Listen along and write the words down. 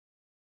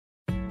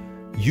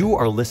You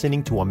are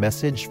listening to a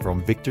message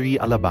from Victory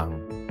Alabang.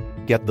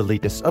 Get the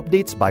latest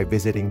updates by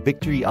visiting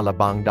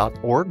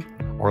victoryalabang.org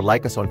or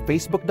like us on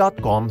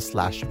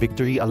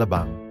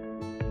facebook.com/victoryalabang.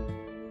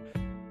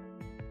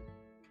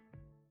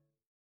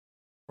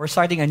 We're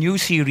starting a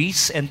new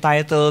series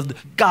entitled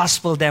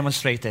Gospel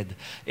Demonstrated.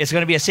 It's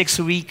going to be a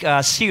 6-week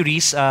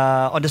series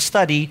on the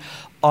study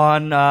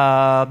on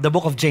the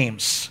book of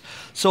James.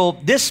 So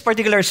this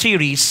particular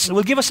series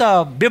will give us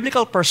a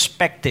biblical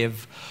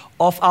perspective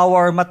of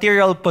our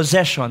material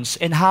possessions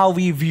and how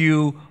we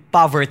view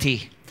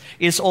poverty.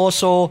 It's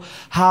also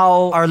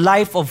how our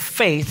life of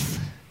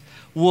faith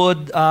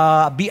would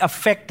be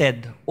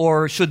affected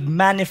or should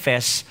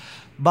manifest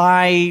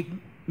by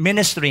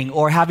ministering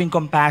or having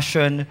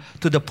compassion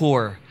to the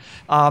poor.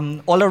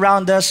 All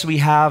around us, we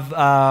have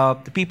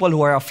people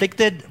who are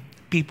afflicted,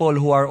 people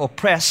who are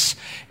oppressed,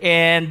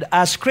 and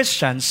as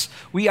Christians,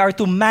 we are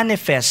to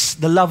manifest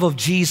the love of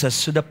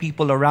Jesus to the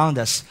people around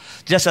us.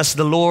 Just as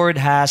the Lord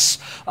has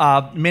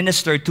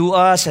ministered to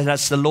us, and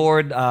as the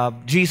Lord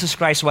Jesus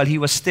Christ, while He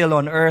was still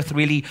on earth,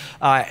 really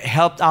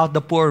helped out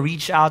the poor,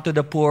 reached out to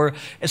the poor,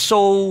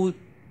 so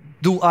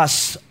do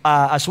us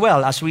as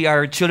well. As we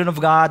are children of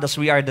God, as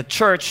we are the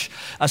church,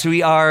 as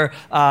we are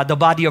the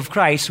body of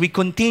Christ, we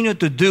continue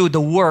to do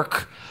the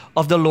work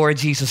of the Lord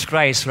Jesus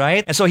Christ,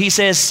 right? And so He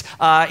says,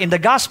 in the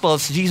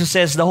Gospels, Jesus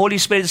says, "The Holy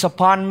Spirit is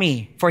upon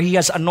me, for He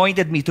has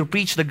anointed me to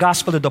preach the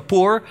gospel to the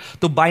poor,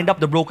 to bind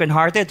up the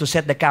brokenhearted, to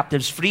set the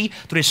captives free,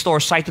 to restore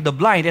sight to the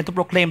blind, and to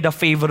proclaim the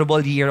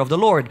favorable year of the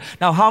Lord."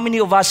 Now, how many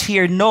of us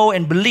here know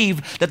and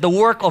believe that the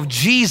work of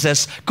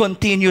Jesus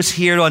continues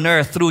here on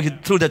earth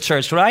through the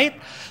church, right?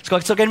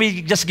 So can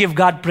we just give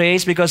God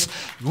praise because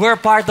we're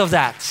part of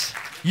that.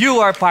 You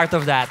are part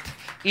of that.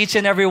 Each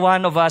and every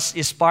one of us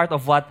is part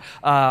of what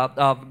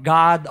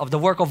of the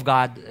work of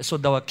God. So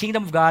the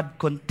kingdom of God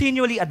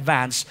continually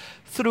advance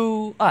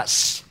through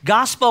us.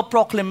 Gospel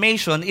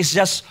proclamation is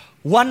just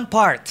one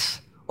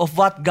part of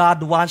what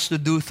God wants to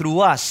do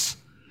through us.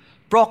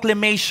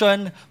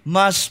 Proclamation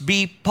must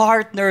be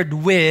partnered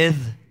with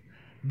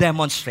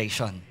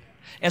demonstration.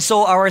 And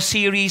so our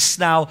series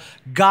now,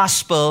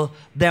 Gospel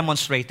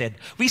Demonstrated.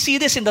 We see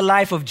this in the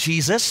life of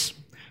Jesus.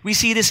 We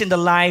see this in the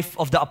life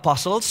of the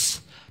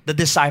apostles, the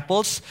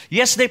disciples.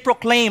 Yes, they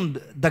proclaimed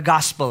the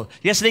gospel.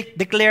 Yes, they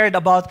declared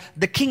about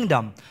the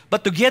kingdom.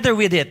 But together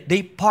with it,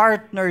 they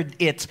partnered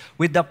it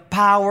with the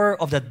power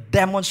of the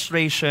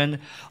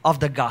demonstration of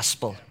the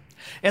gospel.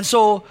 And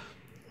so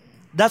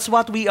that's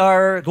what we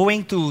are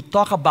going to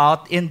talk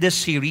about in this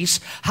series,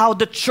 how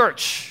the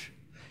church,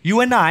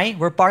 you and I,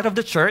 we're part of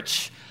the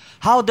church,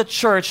 how the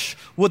church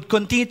would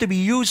continue to be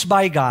used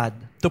by God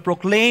to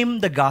proclaim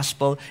the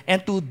gospel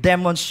and to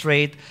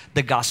demonstrate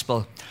the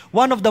gospel.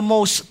 One of the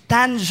most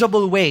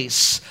tangible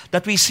ways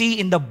that we see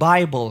in the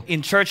Bible,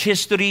 in church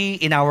history,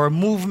 in our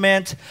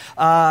movement,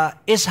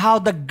 is how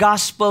the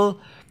gospel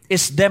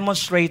is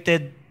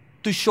demonstrated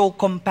to show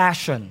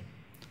compassion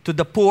to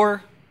the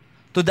poor,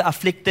 to the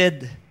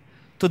afflicted,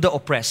 to the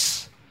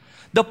oppressed.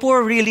 The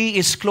poor really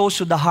is close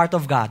to the heart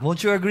of God.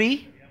 Won't you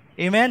agree?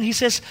 Amen? He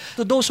says,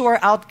 to those who are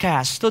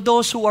outcasts, to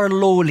those who are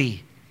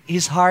lowly,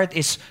 His heart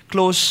is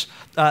close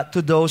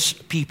to those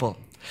people.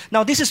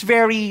 Now, this is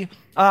very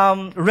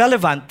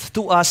relevant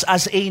to us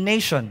as a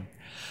nation.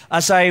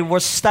 As I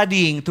was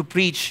studying to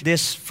preach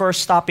this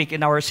first topic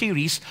in our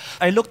series,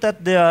 I looked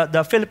at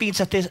the Philippine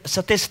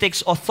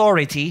Statistics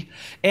Authority,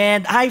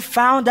 and I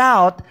found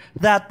out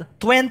that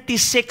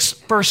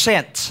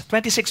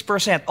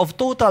 26% of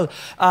total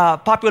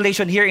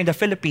population here in the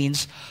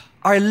Philippines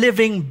are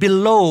living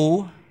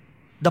below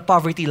the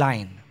poverty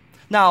line.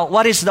 Now,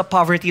 what is the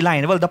poverty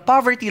line? Well, the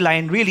poverty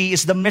line really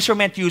is the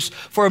measurement used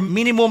for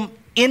minimum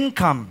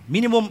income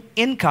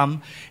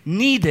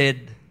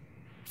needed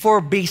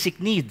for basic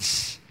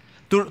needs,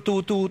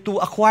 to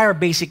acquire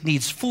basic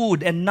needs,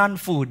 food and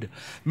non-food.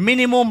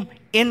 Minimum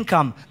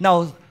income.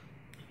 Now,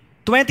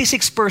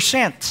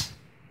 26%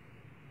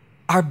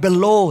 are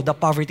below the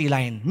poverty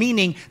line,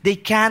 meaning they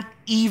can't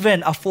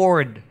even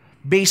afford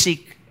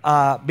basic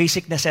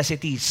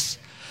necessities.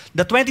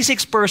 The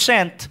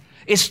 26%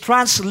 is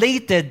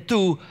translated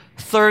to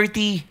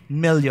 30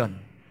 million.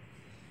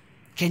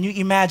 Can you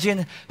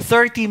imagine?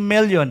 30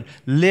 million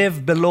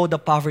live below the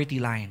poverty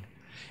line.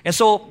 And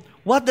so,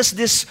 what does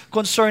this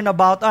concern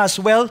about us?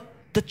 Well,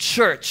 the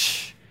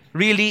church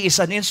really is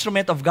an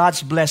instrument of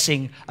God's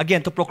blessing,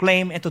 again, to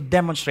proclaim and to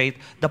demonstrate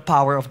the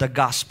power of the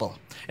gospel.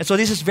 And so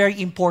this is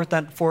very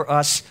important for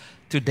us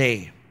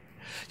today.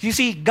 You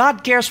see,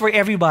 God cares for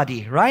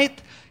everybody,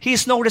 right? He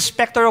is no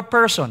respecter of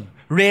person,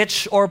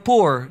 rich or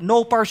poor,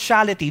 no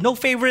partiality, no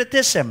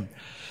favoritism.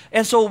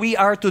 And so we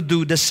are to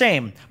do the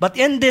same. But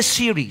in this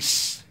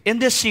series,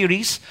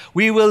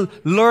 we will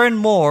learn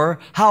more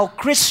how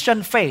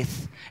Christian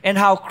faith and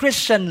how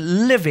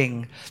Christian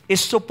living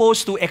is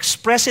supposed to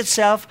express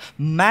itself,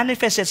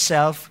 manifest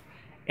itself,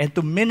 and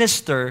to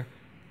minister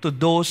to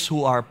those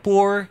who are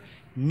poor,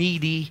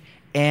 needy,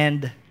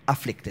 and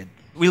afflicted.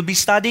 We'll be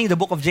studying the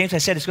book of James. I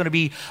said it's going to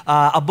be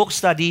a book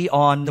study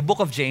on the book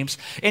of James.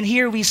 And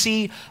here we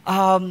see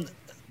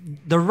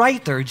the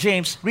writer,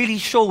 James, really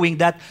showing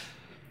that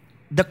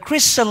the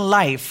Christian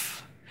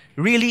life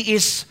really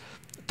is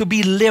to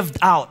be lived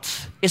out,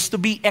 is to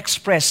be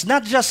expressed,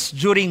 not just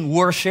during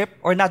worship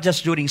or not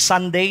just during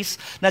Sundays,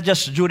 not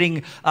just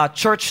during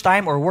church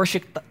time or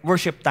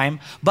worship time,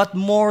 but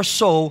more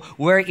so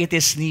where it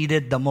is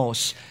needed the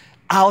most.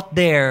 Out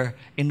there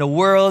in the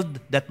world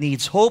that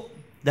needs hope,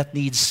 that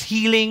needs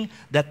healing,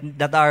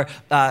 that are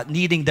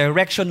needing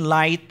direction,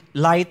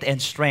 light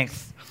and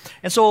strength.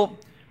 And so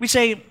we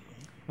say,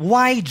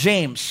 why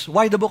James?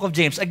 Why the book of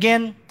James?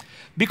 Again,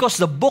 because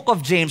the book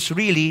of James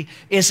really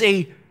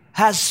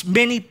has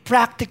many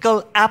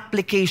practical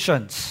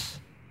applications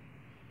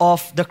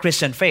of the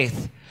Christian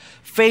faith.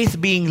 Faith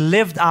being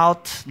lived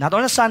out not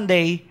on a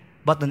Sunday,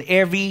 but on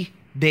every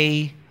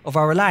day of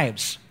our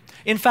lives.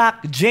 In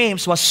fact,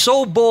 James was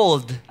so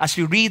bold as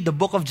you read the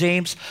book of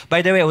James.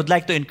 By the way, I would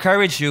like to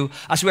encourage you,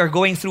 as we are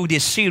going through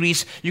this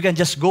series, you can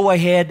just go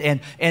ahead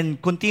and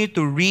continue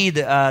to read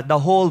the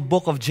whole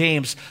book of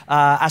James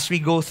as we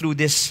go through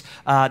this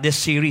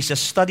series.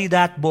 Just study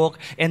that book,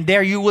 and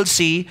there you will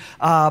see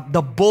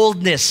the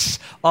boldness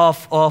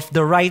of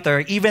the writer,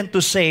 even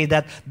to say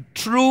that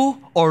true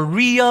or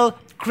real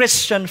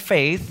Christian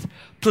faith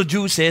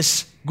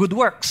produces good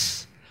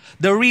works.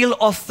 The real,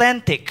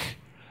 authentic,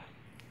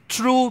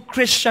 true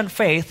Christian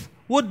faith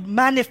would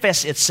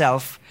manifest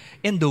itself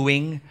in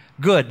doing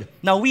good.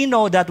 Now, we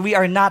know that we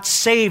are not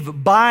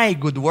saved by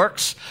good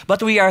works,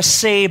 but we are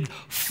saved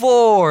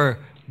for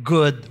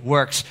good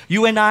works.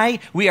 You and I,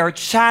 we are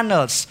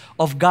channels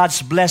of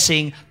God's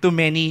blessing to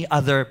many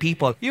other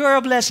people. You are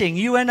a blessing.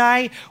 You and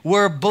I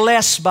were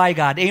blessed by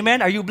God.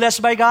 Amen? Are you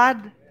blessed by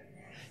God?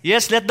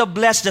 Yes, let the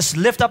blessed just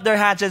lift up their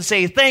hands and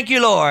say, "Thank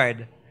you,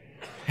 Lord."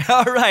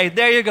 All right,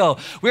 there you go.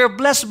 We are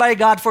blessed by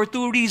God for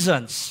two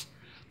reasons: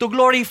 to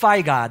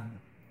glorify God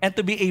and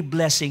to be a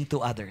blessing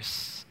to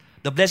others.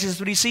 The blessings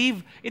we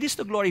receive, it is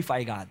to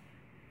glorify God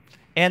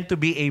and to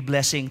be a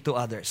blessing to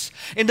others.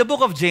 In the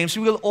book of James,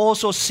 we will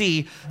also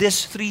see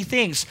these three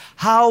things.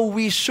 How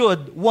we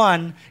should,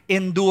 one,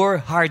 endure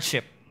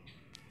hardship.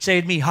 Say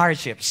with me,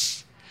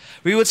 hardships.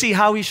 We will see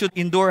how we should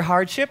endure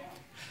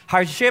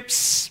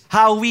hardships,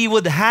 how we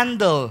would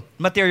handle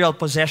material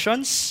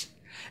possessions,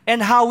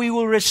 and how we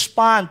will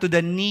respond to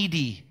the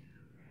needy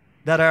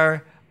that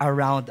are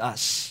around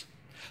us.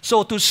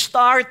 So to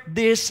start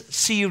this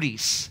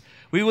series,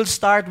 we will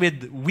start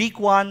with week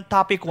 1,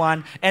 topic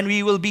 1, and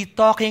we will be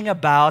talking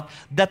about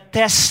the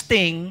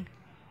testing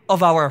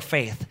of our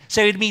faith.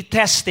 Say with me,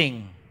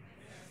 testing.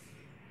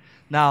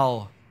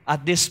 Now,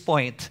 at this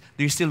point,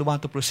 do you still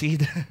want to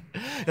proceed?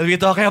 We'll be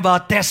talking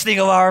about testing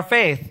of our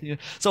faith.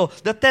 So,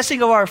 the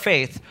testing of our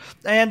faith.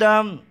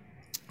 And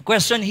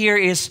question here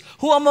is,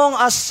 who among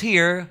us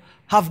here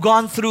have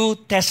gone through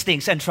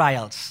testings and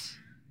trials?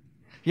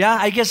 Yeah,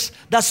 I guess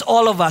that's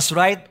all of us,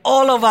 right?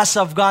 All of us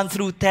have gone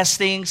through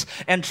testings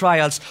and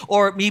trials.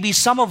 Or maybe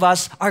some of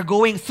us are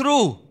going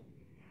through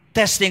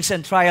testings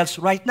and trials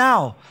right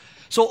now.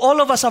 So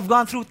all of us have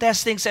gone through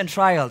testings and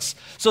trials.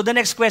 So the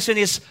next question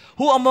is,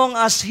 who among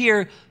us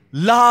here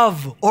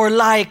love or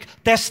like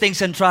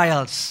testings and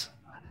trials?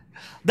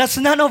 That's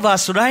none of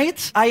us,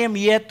 right? I am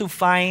yet to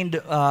find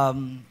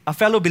a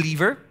fellow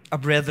believer, a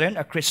brethren,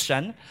 a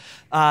Christian,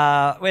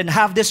 and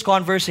have this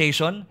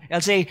conversation.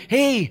 I'll say,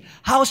 "Hey,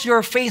 how's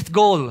your faith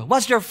goal?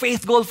 What's your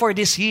faith goal for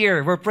this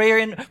year? We're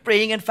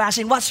praying and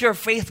fasting. What's your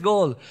faith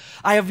goal?"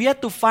 I have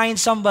yet to find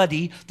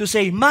somebody to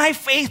say, "My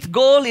faith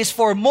goal is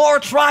for more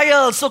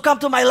trials to come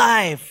to my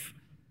life."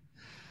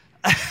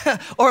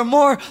 Or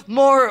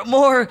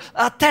more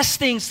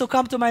testings to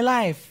come to my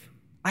life.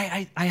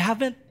 I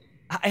haven't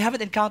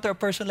encountered a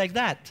person like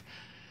that.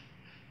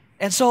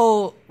 And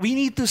so we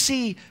need to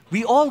see,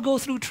 we all go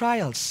through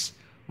trials.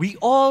 We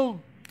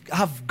all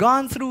have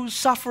gone through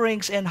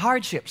sufferings and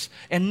hardships.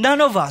 And none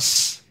of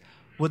us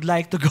would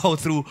like to go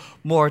through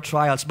more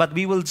trials. But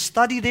we will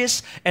study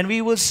this and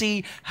we will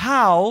see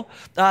how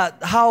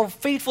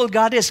faithful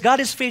God is. God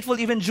is faithful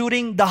even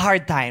during the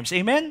hard times.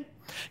 Amen?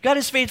 God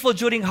is faithful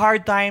during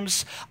hard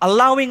times,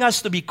 allowing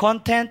us to be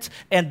content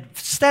and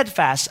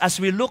steadfast as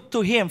we look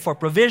to Him for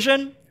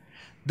provision,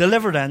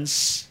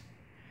 deliverance,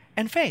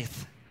 and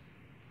faith.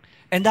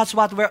 And that's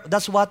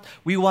what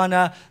we want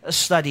to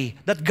study.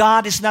 That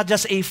God is not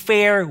just a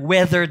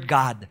fair-weathered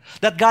God.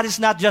 That God is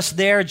not just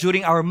there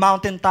during our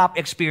mountaintop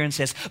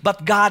experiences.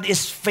 But God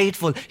is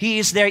faithful. He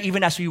is there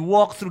even as we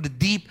walk through the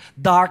deep,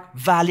 dark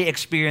valley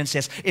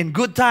experiences. In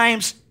good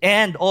times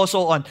and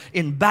also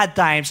in bad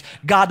times,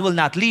 God will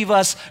not leave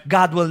us.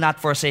 God will not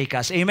forsake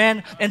us.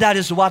 Amen? And that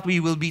is what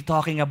we will be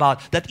talking about.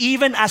 That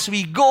even as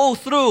we go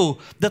through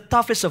the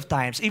toughest of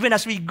times, even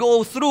as we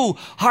go through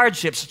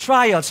hardships,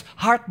 trials,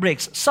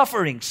 heartbreaks,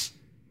 sufferings,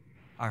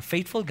 our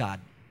faithful God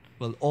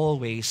will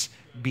always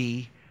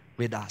be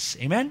with us.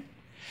 Amen?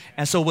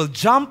 And so we'll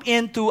jump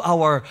into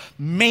our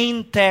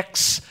main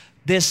text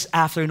this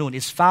afternoon.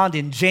 It's found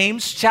in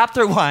James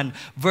chapter 1,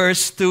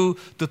 verse 2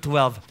 to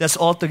 12. Let's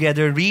all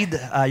together read.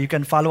 You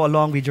can follow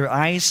along with your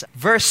eyes.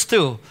 Verse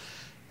 2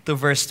 to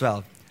verse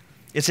 12.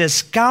 It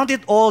says, "Count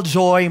it all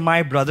joy,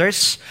 my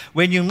brothers,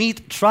 when you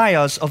meet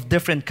trials of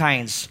different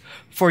kinds.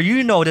 For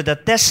you know that the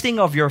testing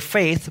of your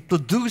faith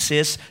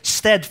produces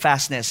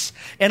steadfastness.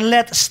 And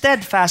let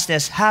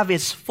steadfastness have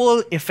its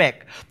full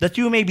effect, that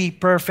you may be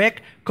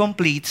perfect,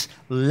 complete,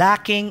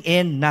 lacking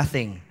in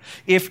nothing.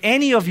 If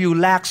any of you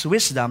lacks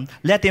wisdom,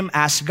 let him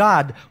ask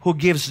God, who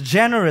gives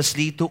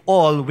generously to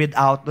all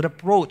without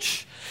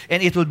reproach,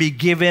 and it will be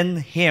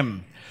given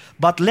him.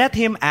 But let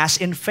him ask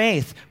in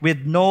faith,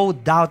 with no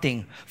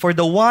doubting. For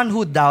the one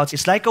who doubts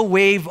is like a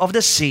wave of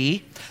the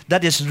sea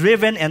that is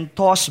driven and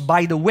tossed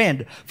by the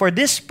wind. For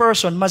this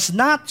person must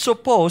not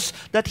suppose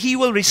that he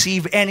will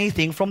receive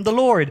anything from the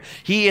Lord.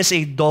 He is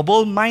a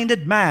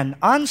double-minded man,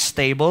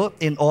 unstable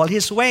in all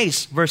his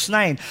ways." Verse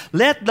 9,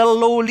 "Let the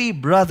lowly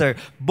brother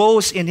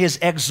boast in his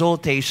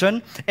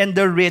exaltation, and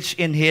the rich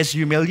in his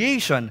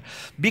humiliation.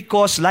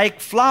 Because like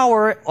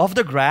flower of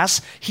the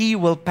grass, he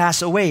will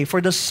pass away. For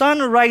the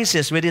sun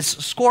rises with its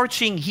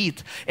scorching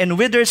heat, and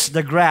withers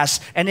the grass,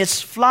 and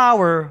its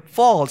flower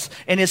falls,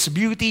 and its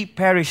beauty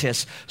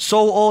perishes.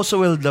 So also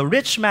will the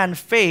rich man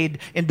fade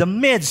in the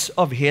midst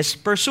of his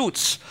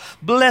pursuits.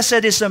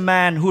 Blessed is the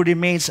man who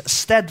remains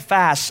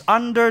steadfast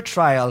under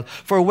trial,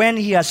 for when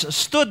he has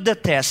stood the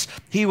test,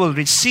 he will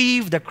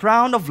receive the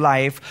crown of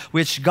life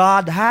which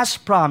God has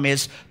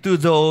promised to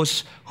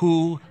those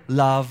who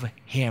love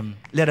him."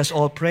 Let us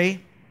all pray.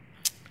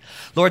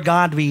 Lord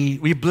God,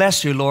 we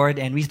bless you, Lord,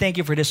 and we thank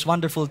you for this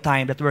wonderful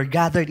time that we're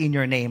gathered in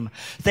your name.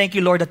 Thank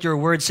you, Lord, that your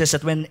word says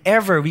that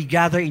whenever we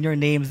gather in your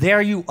name,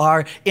 there you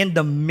are in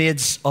the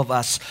midst of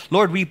us.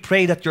 Lord, we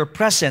pray that your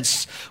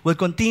presence will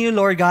continue,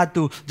 Lord God,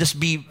 to just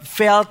be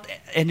felt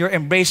and your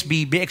embrace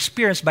be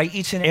experienced by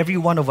each and every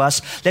one of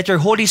us. Let your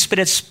Holy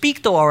Spirit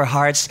speak to our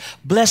hearts.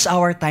 Bless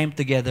our time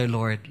together,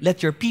 Lord.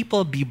 Let your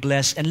people be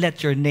blessed and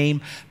let your name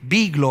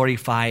be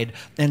glorified.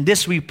 And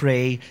this we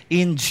pray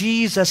in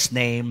Jesus'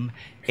 name.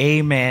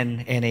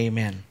 Amen and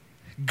amen.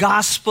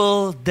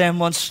 Gospel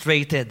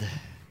demonstrated.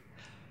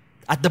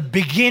 At the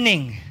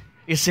beginning,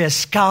 it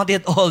says, "Count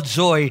it all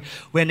joy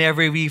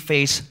whenever we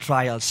face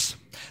trials."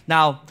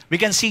 Now, we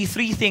can see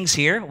three things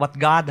here, what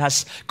God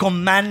has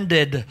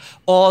commanded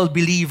all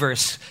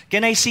believers.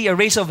 Can I see a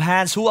raise of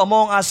hands? Who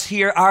among us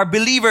here are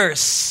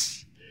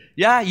believers?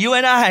 Yeah, you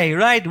and I,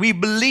 right? We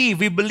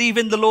believe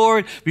in the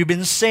Lord. We've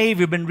been saved.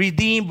 We've been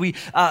redeemed.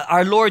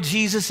 Our Lord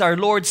Jesus, our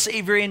Lord,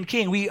 Savior, and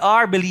King. We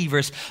are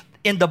believers.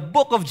 In the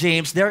book of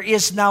James, there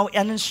is now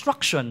an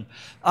instruction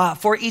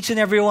for each and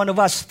every one of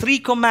us. 3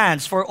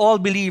 commands for all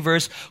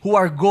believers who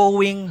are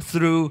going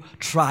through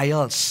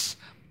trials.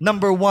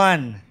 Number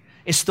 1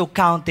 is to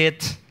count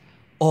it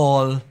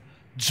all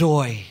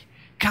joy.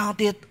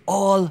 Count it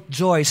all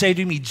joy. Say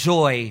to me,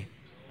 joy.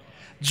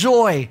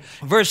 Joy.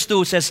 Verse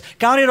 2 says,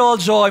 "Count it all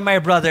joy, my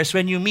brothers,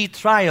 when you meet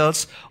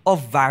trials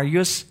of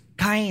various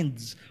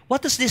kinds."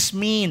 What does this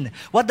mean?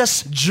 What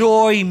does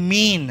joy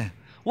mean?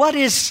 What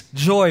is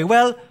joy?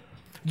 Well,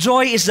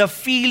 joy is the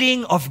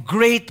feeling of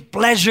great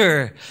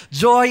pleasure.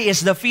 Joy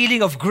is the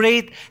feeling of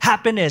great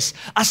happiness.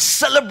 A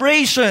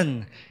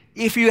celebration.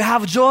 If you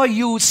have joy,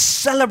 you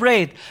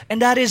celebrate.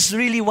 And that is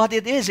really what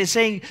it is. It's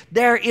saying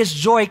there is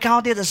joy.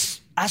 Count it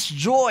as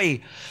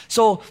joy.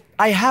 So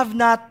I have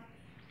not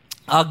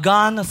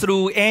gone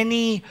through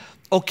any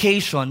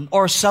occasion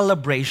or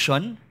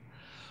celebration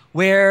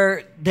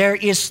where there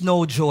is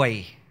no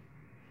joy.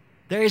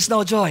 There is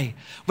no joy.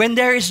 When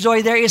there is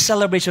joy, there is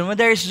celebration. When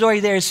there is joy,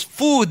 there is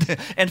food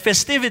and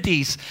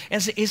festivities.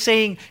 And he's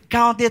saying,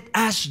 count it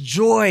as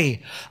joy.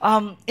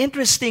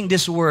 Interesting,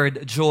 this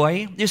word,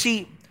 joy. You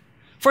see,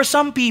 for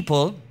some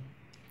people,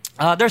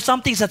 there's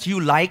some things that you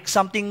like,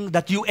 something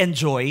that you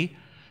enjoy,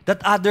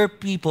 that other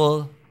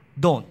people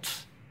don't.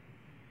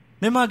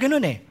 May mga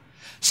ganun eh.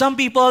 Some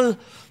people,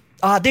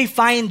 they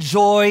find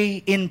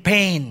joy in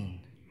pain.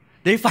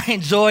 They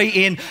find joy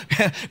in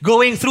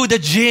going through the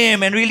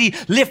gym and really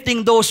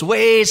lifting those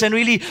weights and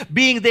really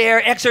being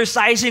there,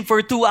 exercising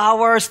for 2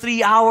 hours,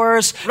 3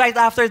 hours. Right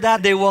after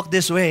that, they walk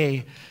this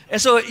way. And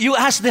so you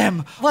ask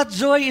them, what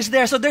joy is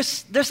there? So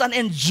there's an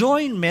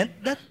enjoyment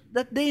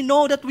that they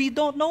know that we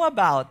don't know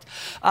about.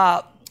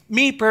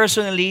 Me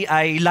personally,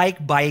 I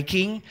like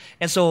biking.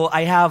 And so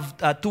I have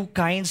 2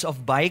 kinds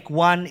of bike.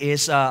 One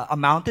is a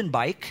mountain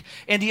bike,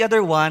 and the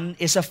other one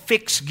is a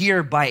fixed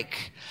gear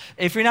bike.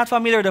 If you're not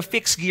familiar with a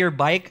fixed gear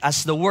bike,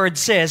 as the word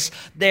says,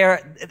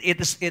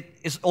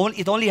 it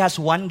only has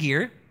 1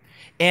 gear,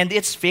 and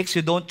it's fixed.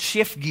 You don't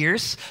shift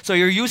gears. So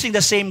you're using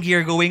the same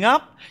gear going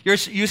up. You're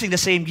using the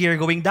same gear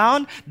going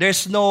down.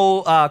 There's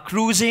no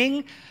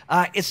cruising.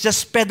 It's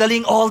just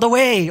pedaling all the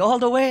way.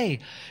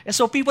 And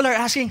so people are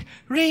asking,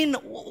 Rain,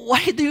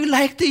 why do you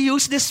like to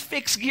use this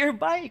fixed gear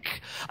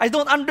bike? I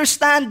don't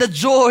understand the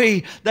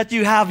joy that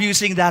you have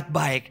using that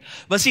bike.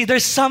 But see,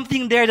 there's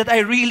something there that I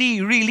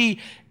really, really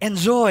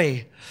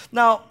enjoy.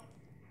 Now,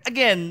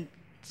 again,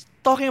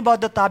 talking about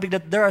the topic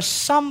that there are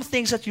some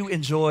things that you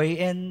enjoy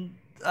and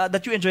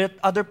that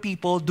other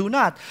people do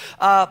not.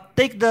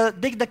 Take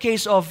the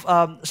case of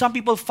some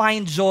people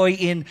find joy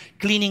in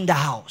cleaning the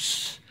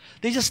house.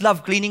 They just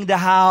love cleaning the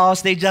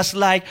house. They just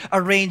like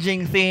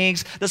arranging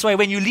things. That's why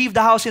when you leave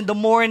the house in the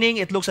morning,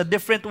 it looks a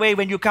different way.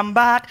 When you come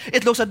back,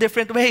 it looks a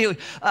different way.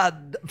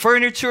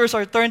 Furnitures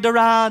are turned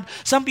around.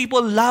 Some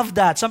people love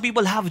that. Some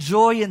people have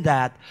joy in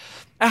that.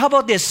 And how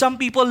about this? Some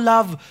people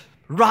love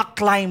rock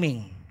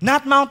climbing.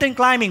 Not mountain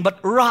climbing, but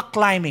rock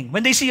climbing.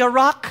 When they see a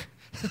rock,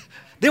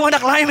 they want to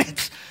climb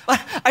it.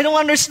 I don't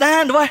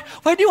understand. Why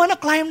do you want to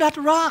climb that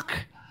rock?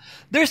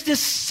 There's this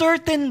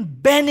certain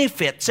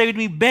benefit, say with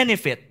me,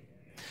 benefit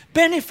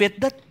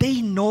that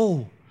they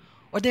know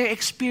or they're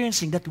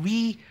experiencing that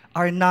we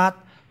are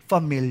not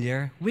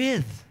familiar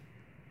with.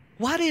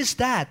 What is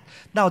that?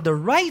 Now, the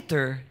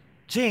writer,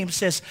 James,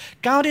 says,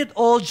 "Count it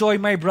all joy,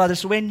 my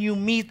brothers, when you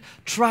meet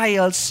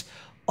trials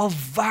of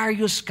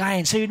various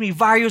kinds." Say with me,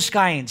 various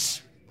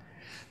kinds.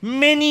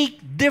 Many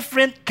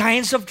different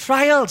kinds of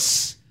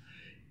trials.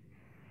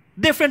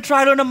 Different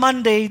trial on a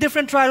Monday,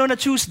 different trial on a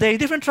Tuesday,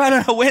 different trial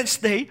on a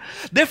Wednesday,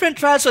 different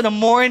trials on the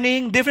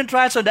morning, different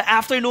trials on the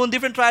afternoon,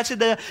 different trials in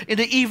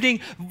the evening,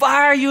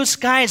 various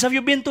kinds. Have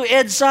you been to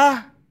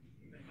EDSA?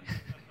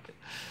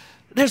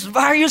 There's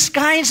various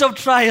kinds of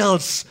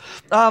trials.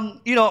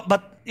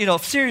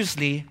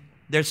 Seriously,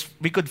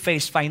 we could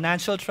face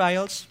financial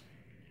trials,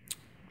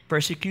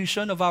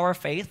 persecution of our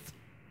faith,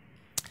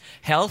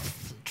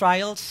 health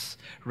trials,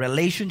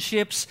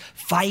 relationships,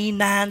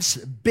 finance,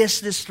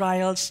 business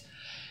trials.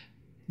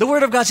 The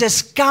Word of God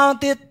says,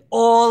 count it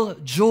all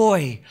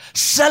joy.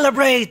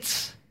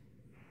 Celebrate.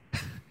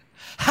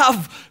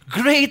 Have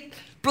great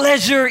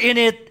pleasure in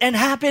it and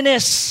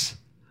happiness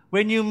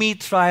when you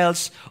meet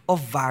trials of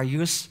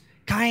various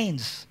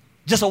kinds.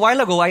 Just a while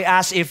ago, I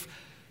asked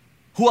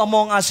who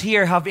among us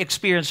here have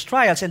experienced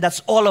trials, and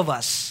that's all of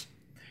us.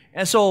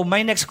 And so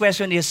my next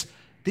question is,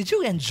 did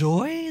you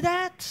enjoy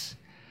that?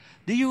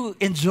 Do you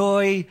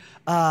enjoy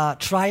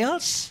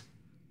trials?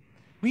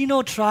 We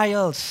know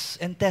trials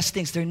and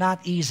testings, they're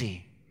not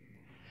easy.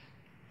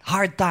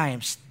 Hard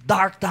times,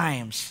 dark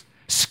times,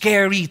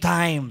 scary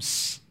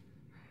times.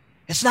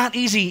 It's not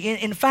easy.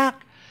 In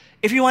fact,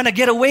 if you want to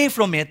get away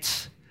from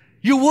it,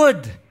 you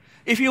would.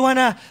 If you want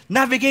to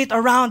navigate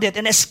around it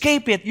and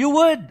escape it, you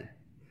would.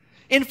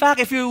 In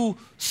fact, if you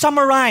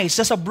summarize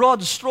just a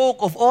broad stroke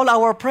of all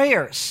our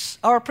prayers,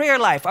 our prayer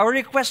life, our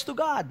request to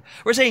God,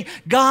 we're saying,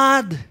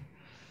 God,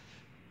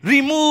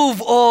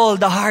 remove all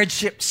the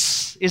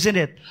hardships, isn't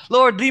it?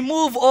 Lord,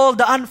 remove all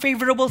the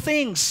unfavorable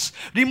things.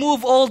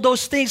 Remove all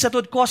those things that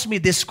would cause me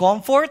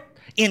discomfort,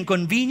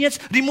 inconvenience.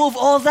 Remove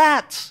all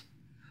that.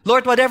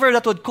 Lord, whatever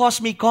that would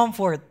cause me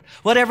comfort,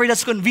 whatever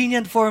that's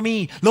convenient for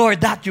me,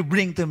 Lord, that you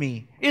bring to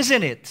me.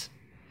 Isn't it?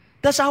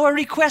 That's our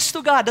request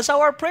to God. That's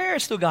our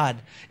prayers to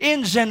God.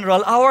 In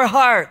general, our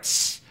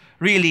hearts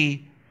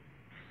really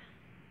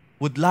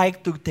would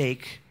like to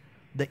take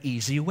the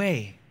easy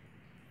way.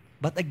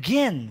 But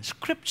again,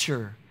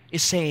 Scripture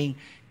is saying,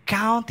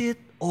 count it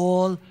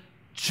all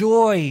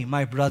joy,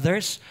 my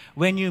brothers,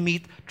 when you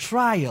meet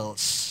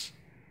trials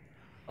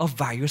of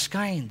various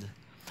kind.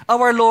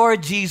 Our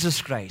Lord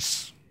Jesus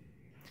Christ,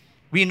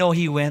 we know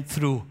He went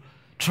through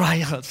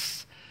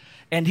trials.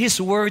 And His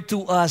word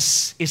to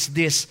us is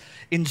this,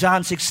 in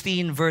John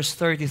 16, verse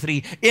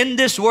 33. In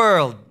this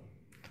world,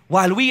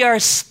 while we are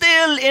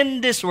still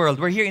in this world,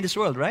 we're here in this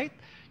world, right?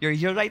 You're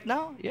here right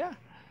now? Yeah.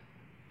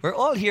 We're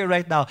all here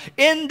right now.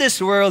 In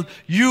this world,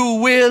 you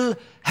will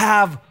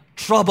have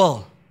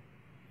trouble.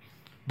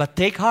 But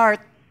take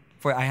heart,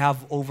 for I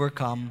have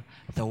overcome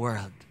the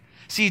world.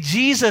 See,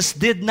 Jesus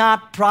did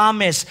not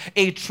promise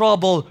a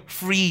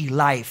trouble-free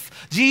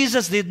life.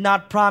 Jesus did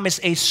not promise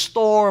a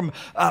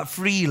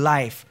storm-free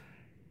life.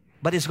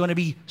 But it's going to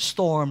be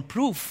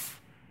storm-proof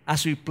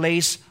as we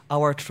place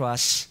our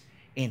trust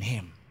in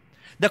Him.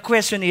 The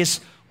question is,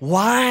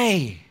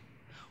 why?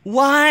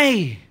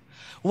 Why?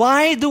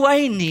 Why do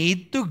I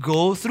need to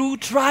go through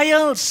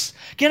trials?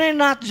 Can I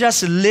not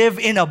just live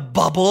in a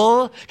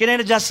bubble? Can I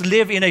not just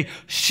live in a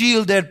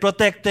shielded,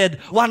 protected,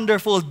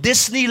 wonderful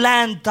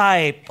Disneyland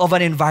type of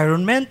an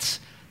environment?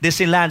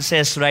 Disneyland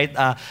says, right,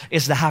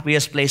 is the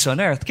happiest place on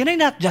earth. Can I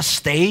not just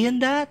stay in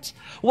that?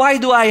 Why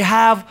do I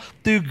have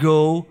to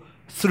go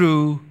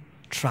through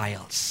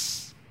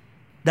trials?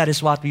 That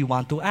is what we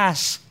want to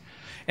ask.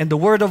 And the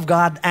Word of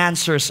God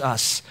answers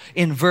us.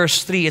 In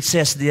verse 3, it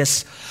says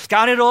this,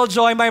 count it all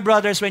joy, my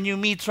brothers, when you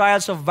meet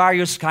trials of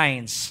various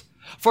kinds.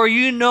 For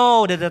you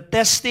know that the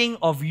testing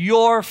of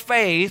your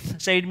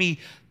faith, say to me,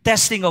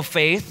 testing of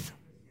faith,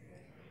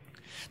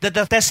 that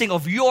the testing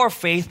of your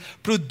faith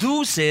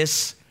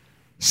produces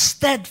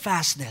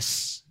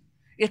steadfastness.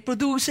 It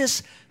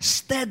produces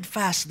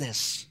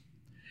steadfastness.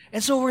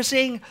 And so we're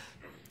saying,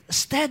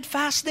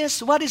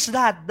 steadfastness, what is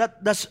that?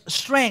 That's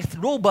strength,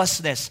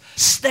 robustness,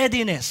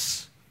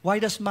 steadiness. Why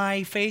does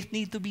my faith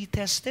need to be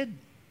tested?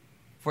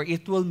 For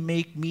it will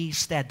make me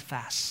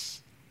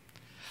steadfast.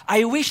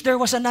 I wish there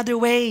was another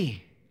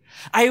way.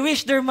 I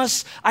wish there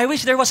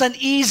was an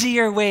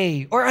easier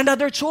way or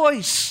another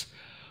choice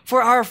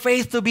for our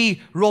faith to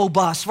be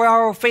robust, for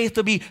our faith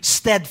to be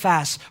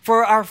steadfast,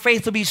 for our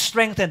faith to be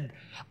strengthened.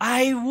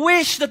 I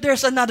wish that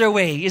there's another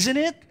way, isn't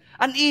it?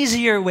 An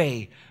easier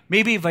way.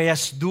 Maybe if I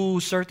just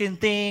do certain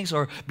things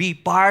or be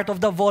part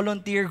of the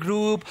volunteer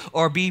group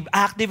or be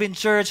active in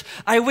church,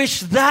 I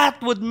wish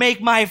that would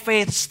make my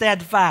faith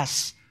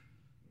steadfast.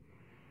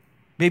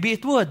 Maybe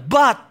it would,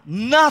 but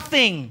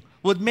nothing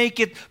would make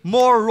it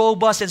more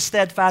robust and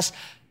steadfast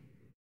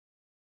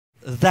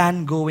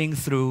than going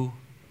through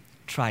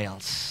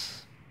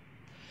trials.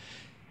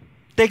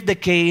 Take the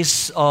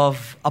case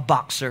of a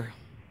boxer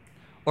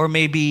or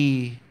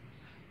maybe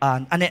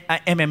an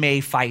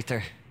MMA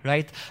fighter,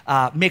 right?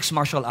 Mixed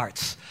martial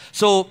arts.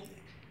 So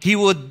he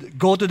would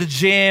go to the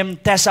gym,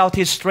 test out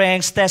his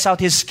strengths, test out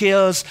his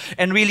skills,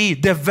 and really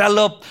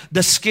develop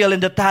the skill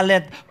and the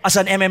talent as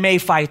an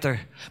MMA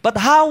fighter. But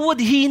how would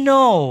he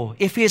know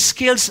if his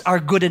skills are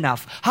good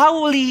enough?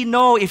 How will he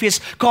know if he's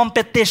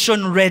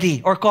competition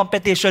ready or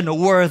competition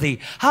worthy?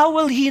 How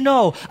will he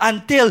know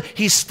until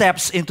he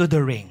steps into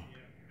the ring?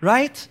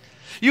 Right?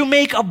 You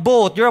make a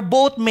boat. You're a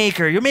boat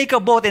maker. You make a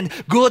boat in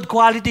good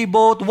quality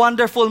boat,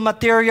 wonderful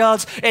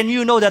materials, and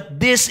you know that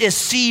this is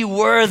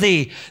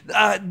seaworthy.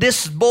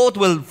 This boat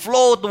will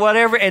float,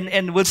 whatever,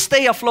 and will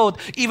stay afloat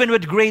even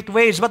with great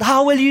waves. But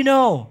how will you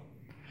know?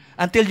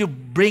 Until you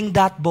bring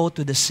that boat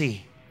to the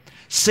sea.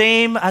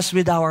 Same as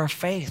with our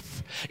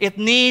faith. It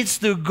needs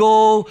to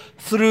go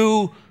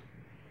through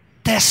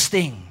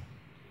testing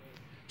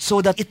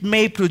so that it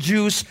may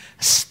produce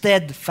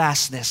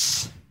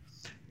steadfastness.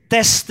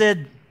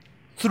 Tested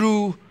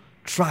through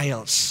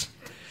trials.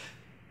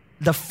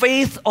 The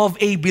faith of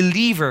a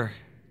believer.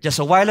 Just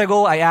a while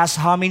ago, I asked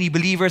how many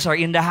believers are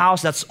in the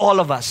house. That's all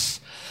of us.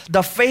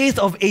 The faith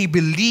of a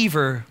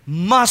believer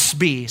must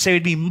be, say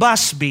with me,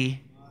 must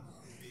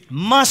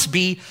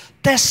be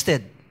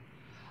tested.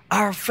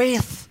 Our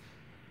faith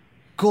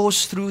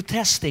goes through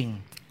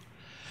testing.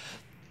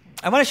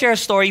 I want to share a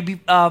story.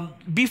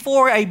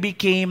 Before I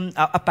became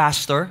a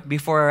pastor,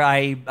 before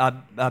I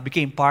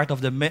became part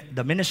of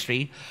the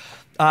ministry,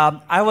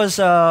 I was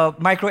a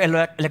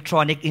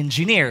microelectronic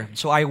engineer.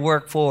 So I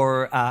worked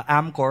for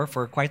Amcor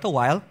for quite a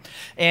while.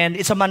 And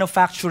it's a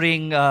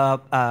manufacturing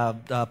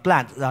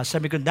plant,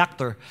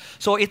 semiconductor.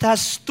 So it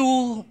has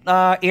two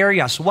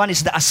areas. One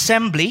is the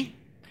assembly,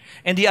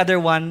 and the other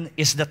one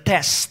is the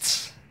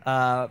tests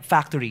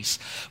factories.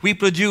 We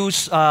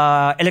produce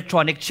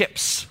electronic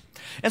chips.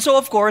 And so,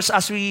 of course,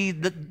 as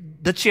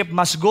the chip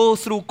must go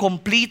through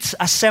complete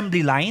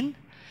assembly line.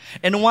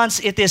 And once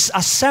it is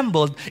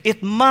assembled,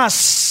 it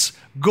must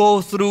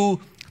go through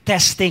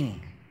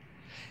testing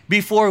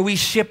before we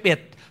ship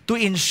it to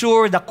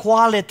ensure the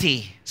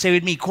quality. Say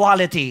with me,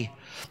 quality.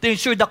 To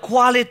ensure the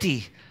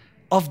quality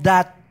of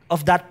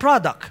that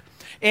product.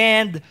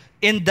 And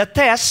in the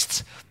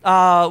tests,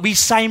 we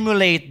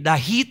simulate the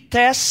heat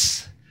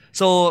tests.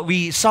 So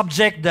we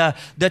subject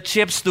the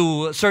chips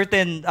to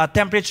certain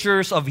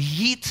temperatures of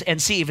heat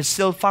and see if it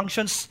still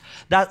functions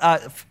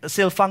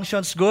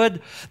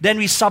good. Then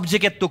we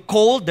subject it to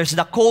cold. There's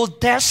the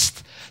cold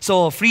test.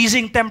 So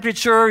freezing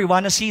temperature, we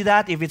want to see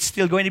that if it's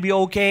still going to be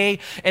okay.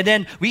 And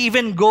then we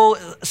even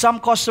some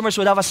customers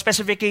would have a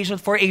specification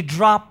for a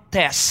drop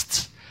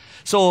test.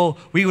 So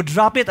we would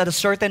drop it at a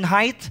certain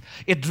height.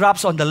 It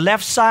drops on the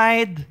left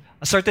side,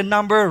 a certain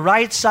number,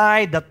 right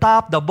side, the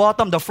top, the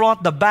bottom, the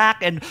front, the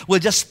back, and we'll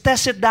just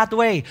test it that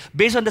way.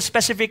 Based on the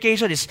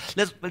specification, it's,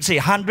 let's say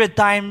 100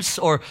 times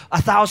or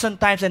 1,000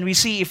 times, and we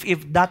see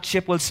if that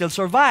chip will still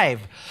survive.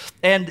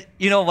 And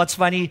you know what's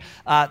funny?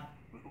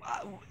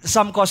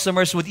 Some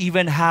customers would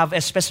even have a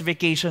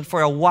specification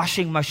for a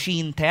washing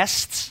machine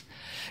test.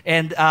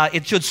 And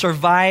it should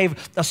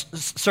survive a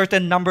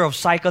certain number of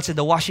cycles in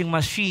the washing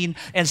machine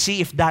and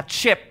see if that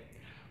chip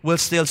will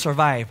still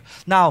survive.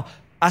 Now,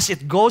 as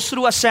it goes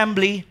through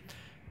assembly,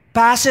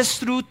 passes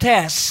through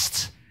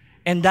test,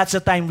 and that's the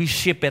time we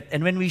ship it.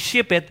 And when we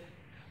ship it,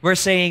 we're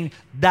saying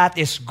that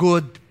is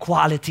good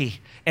quality.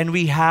 And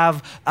we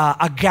have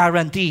a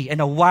guarantee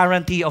and a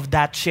warranty of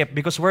that chip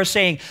because we're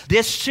saying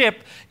this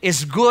chip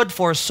is good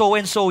for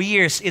so-and-so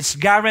years. It's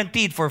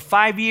guaranteed for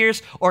 5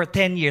 years or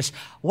 10 years.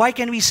 Why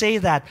can we say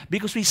that?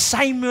 Because we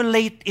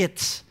simulate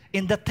it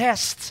in the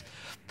test.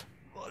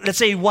 Let's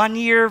say 1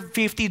 year,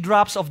 50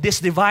 drops of this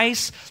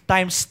device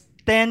times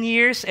 10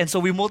 years, and so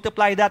we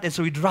multiply that, and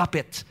so we drop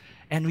it,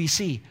 and we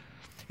see.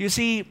 You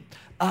see,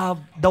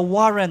 the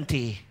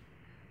warranty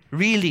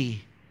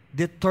really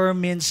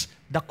determines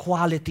the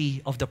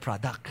quality of the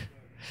product.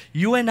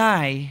 You and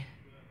I,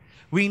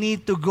 we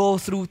need to go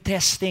through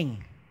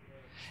testing.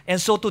 And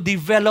so to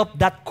develop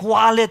that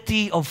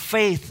quality of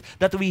faith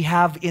that we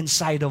have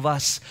inside of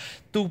us,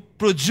 to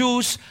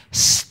produce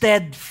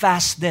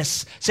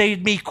steadfastness. Say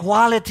with me,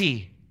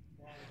 quality.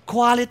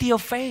 Quality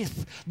of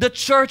faith. The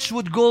church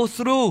would go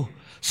through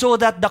so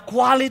that the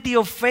quality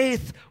of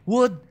faith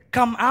would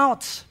come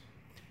out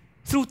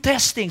through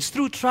testings,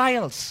 through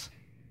trials.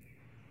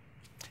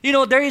 You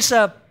know, there is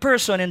a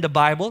person in the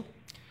Bible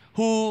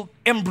who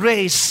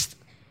embraced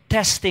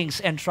testings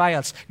and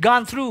trials,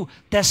 gone through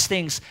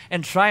testings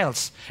and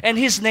trials. And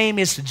his name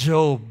is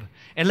Job.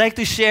 And I'd like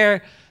to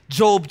share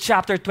Job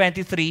chapter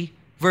 23,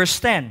 verse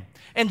 10.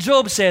 And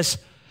Job says,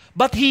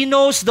 "But he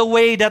knows the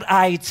way that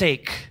I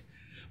take.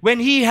 When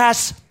he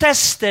has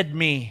tested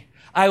me,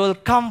 I will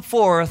come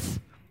forth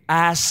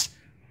as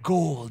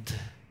gold.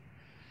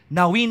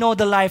 Now we know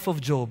the life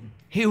of Job.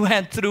 He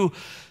went through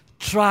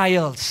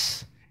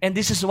trials. And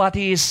this is what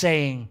he is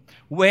saying.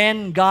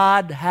 When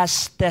God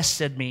has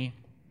tested me,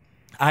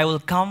 I will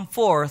come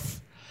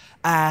forth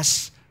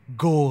as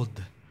gold.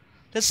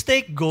 Let's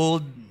take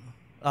gold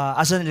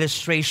as an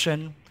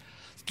illustration.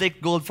 Let's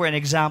take gold for an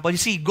example. You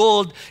see,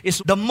 gold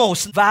is the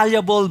most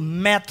valuable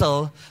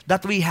metal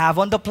that we have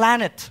on the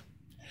planet.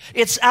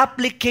 Its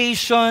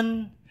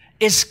application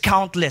is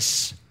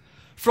countless.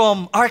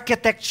 From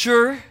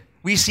architecture,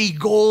 we see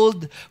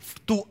gold,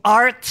 to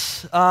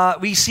art,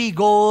 we see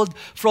gold,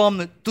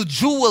 to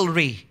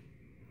jewelry,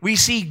 we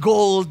see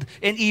gold,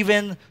 and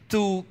even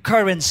to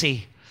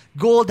currency.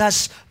 Gold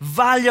has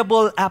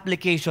valuable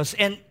applications,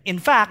 and in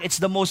fact, it's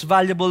the most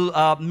valuable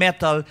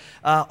metal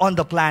on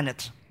the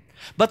planet.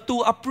 But to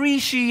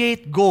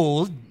appreciate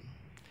gold,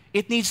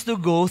 it needs to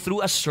go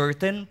through a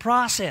certain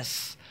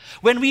process.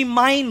 When we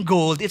mine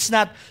gold, it's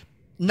not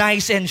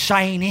nice and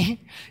shiny.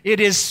 It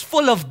is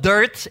full of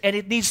dirt, and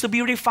it needs to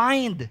be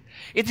refined.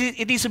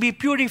 It needs to be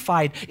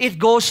purified. It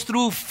goes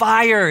through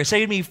fire.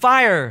 Say with me,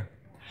 fire.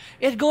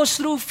 It goes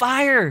through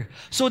fire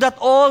so that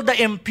all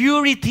the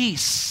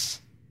impurities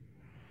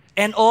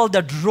and all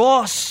the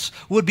dross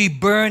would be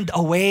burned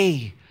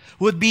away,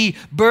 would be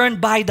burned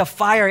by the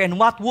fire, and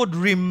what would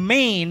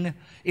remain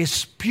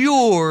is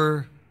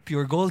pure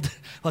gold.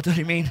 What will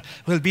remain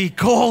will be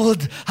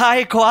gold,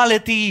 high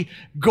quality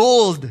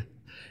gold.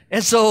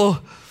 And so,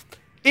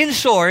 in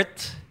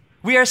short,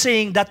 we are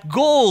saying that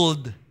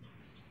gold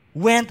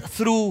went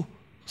through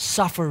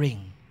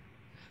suffering.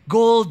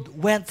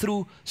 Gold went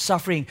through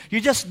suffering.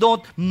 You just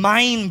don't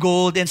mine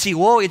gold and see,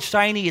 whoa, it's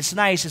shiny, it's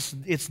nice,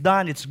 it's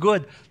done, it's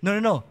good.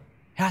 No.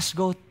 It has to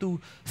go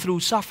through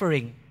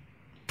suffering,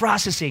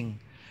 processing,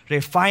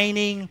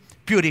 refining,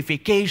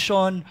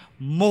 purification,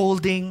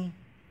 molding.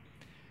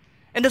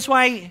 And that's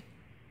why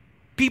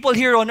people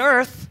here on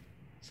earth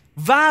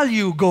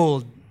value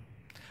gold.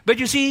 But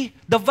you see,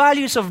 the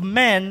values of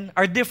men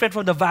are different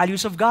from the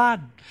values of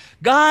God.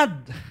 God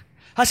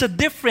has a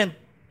different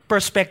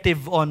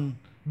perspective on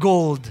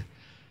gold.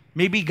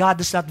 Maybe God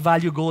does not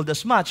value gold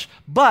as much,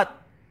 but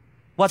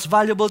what's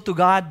valuable to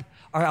God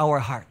are our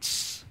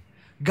hearts.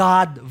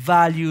 God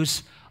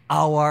values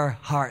our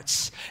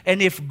hearts.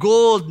 And if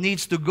gold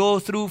needs to go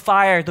through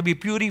fire to be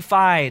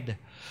purified,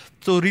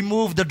 to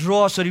remove the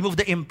dross, to remove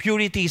the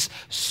impurities,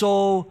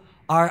 so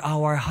are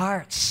our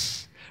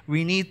hearts.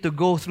 We need to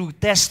go through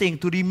testing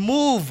to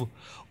remove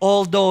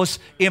all those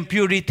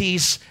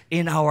impurities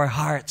in our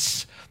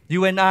hearts.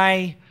 You and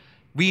I,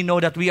 we know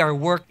that we are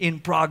work in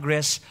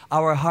progress.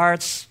 Our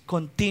hearts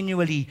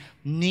continually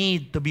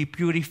need to be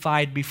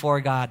purified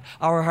before God.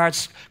 Our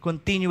hearts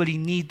continually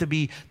need to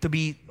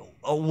be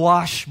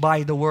washed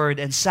by the Word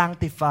and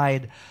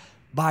sanctified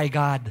by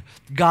God.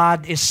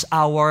 God is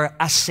our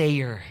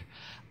assayer.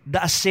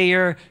 The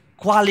assayer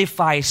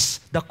qualifies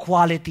the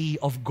quality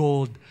of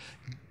gold.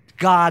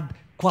 God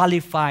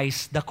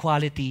qualifies the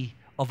quality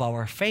of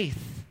our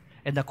faith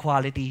and the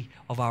quality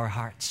of our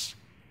hearts.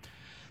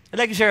 I'd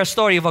like to share a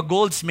story of a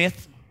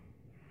goldsmith.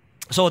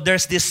 So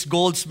there's this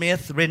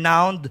goldsmith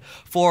renowned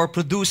for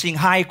producing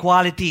high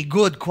quality,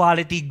 good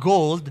quality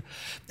gold.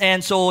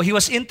 And so he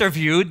was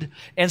interviewed.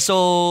 And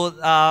so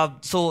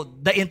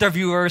the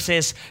interviewer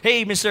says,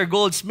 "Hey, Mr.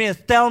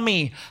 Goldsmith, tell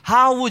me,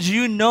 how would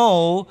you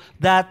know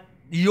that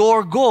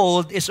your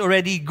gold is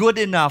already good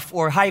enough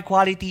or high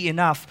quality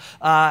enough?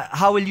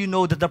 How will you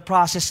know that the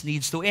process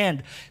needs to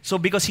end?" So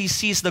because he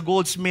sees the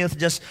goldsmith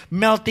just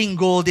melting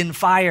gold in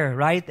fire,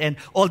 right? And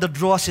all the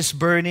dross is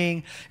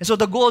burning. And so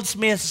the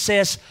goldsmith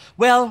says,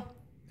 "Well,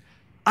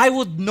 I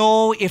would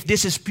know if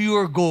this is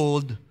pure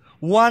gold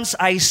once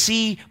I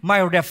see my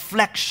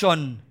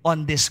reflection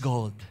on this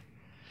gold."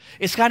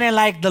 It's kind of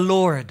like the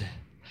Lord,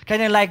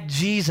 kind of like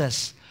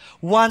Jesus.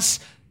 Once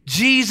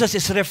Jesus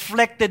is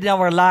reflected in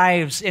our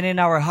lives and in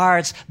our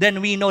hearts, then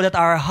we know that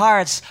our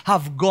hearts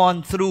have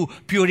gone through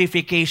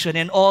purification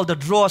and all the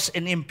dross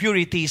and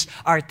impurities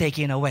are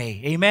taken away.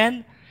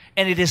 Amen?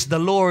 And it is the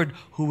Lord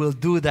who will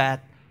do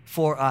that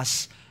for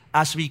us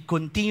as we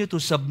continue to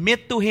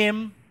submit to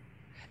Him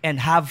and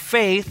have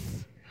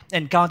faith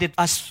and count it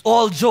as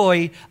all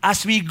joy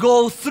as we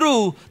go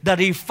through the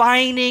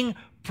refining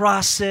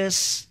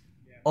process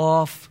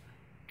of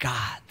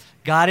God.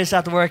 God is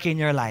at work in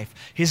your life.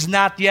 He's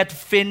not yet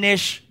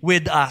finished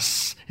with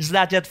us. He's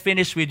not yet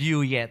finished with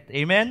you yet.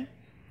 Amen?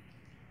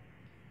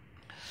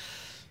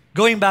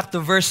 Going back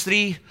to verse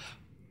 3,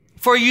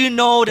 "For you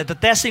know that the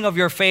testing of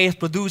your faith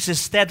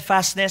produces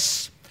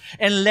steadfastness,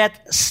 and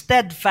let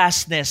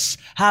steadfastness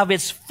have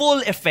its full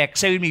effect."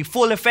 Say with me,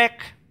 full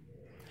effect.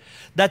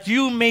 "That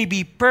you may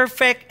be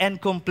perfect and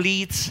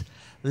complete,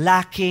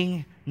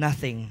 lacking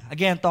nothing."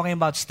 Again, talking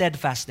about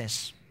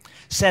steadfastness.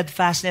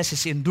 Steadfastness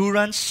is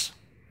endurance,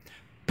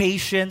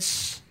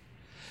 patience,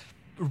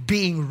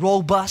 being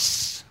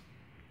robust.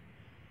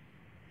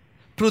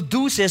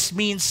 Produces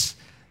means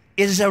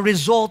it is a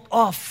result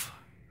of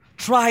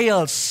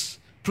trials,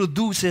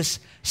 produces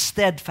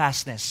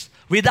steadfastness.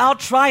 Without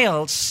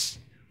trials,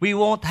 we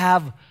won't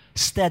have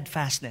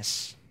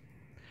steadfastness.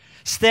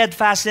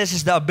 Steadfastness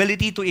is the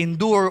ability to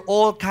endure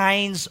all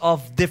kinds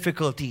of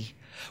difficulty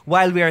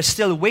while we are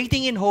still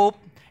waiting in hope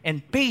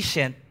and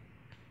patient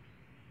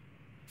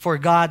for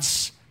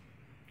God's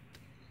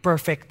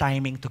perfect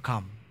timing to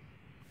come.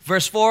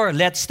 Verse 4,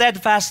 let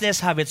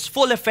steadfastness have its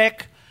full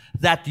effect,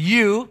 that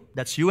you,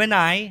 that's you and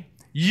I,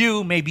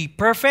 you may be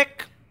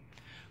perfect,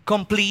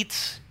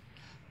 complete,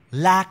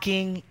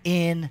 lacking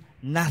in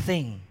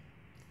nothing.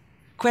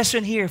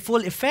 Question here,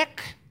 full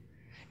effect?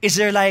 Is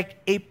there like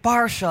a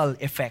partial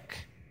effect?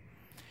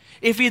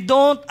 If we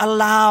don't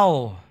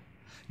allow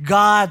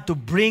God to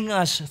bring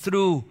us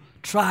through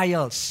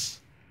trials,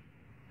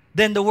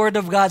 then the Word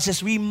of God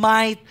says we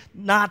might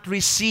not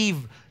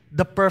receive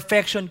the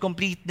perfection,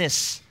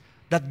 completeness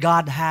that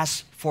God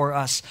has for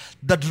us.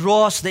 The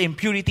dross, the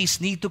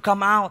impurities need to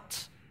come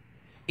out.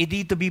 It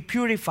needs to be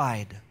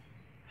purified.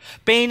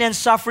 Pain and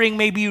suffering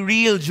may be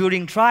real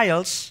during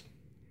trials,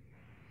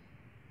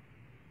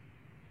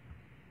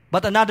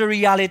 but another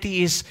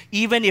reality is,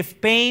 even if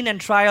pain and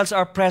trials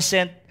are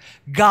present,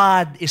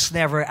 God is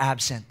never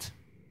absent.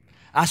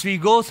 As we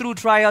go through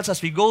trials,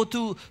 as we go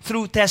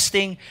through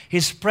testing,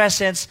 His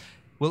presence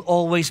will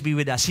always be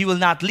with us. He will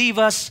not leave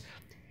us.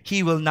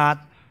 He will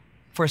not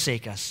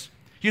forsake us.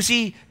 You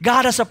see,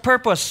 God has a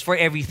purpose for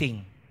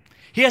everything.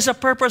 He has a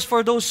purpose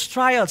for those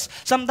trials.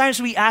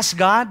 Sometimes we ask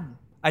God,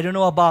 I don't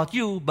know about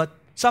you, but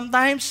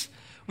sometimes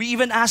we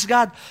even ask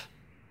God,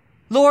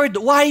 Lord,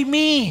 why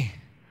me?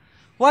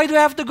 Why do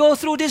I have to go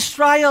through this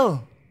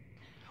trial?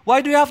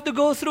 Why do you have to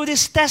go through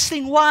this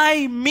testing?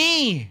 Why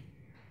me?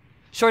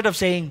 Short of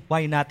saying,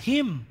 why not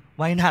him?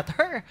 Why not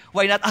her?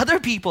 Why not other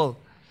people?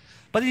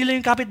 Pati nila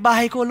yung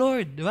kapitbahay ko,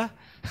 Lord. Di ba?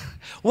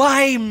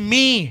 Why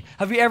me?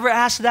 Have you ever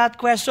asked that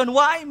question?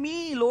 Why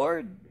me,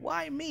 Lord?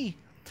 Why me?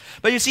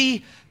 But you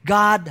see,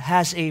 God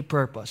has a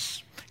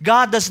purpose.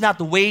 God does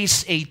not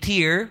waste a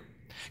tear.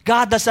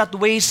 God does not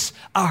waste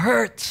a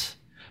hurt.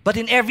 But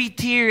in every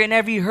tear and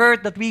every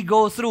hurt that we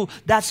go through,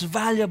 that's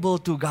valuable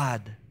to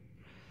God.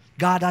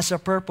 God has a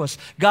purpose.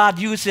 God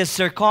uses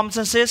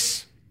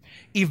circumstances,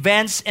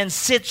 events, and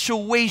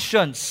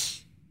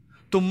situations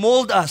to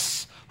mold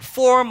us,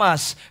 form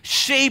us,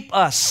 shape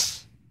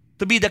us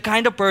to be the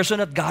kind of person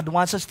that God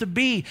wants us to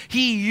be.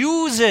 He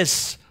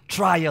uses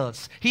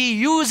trials. He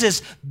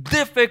uses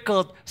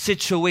difficult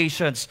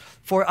situations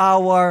for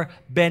our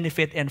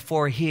benefit and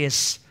for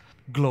His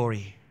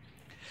glory.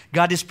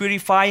 God is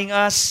purifying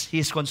us. He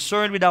is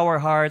concerned with our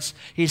hearts.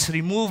 He is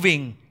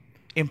removing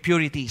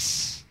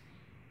impurities.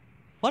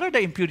 What are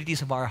the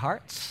impurities of our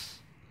hearts?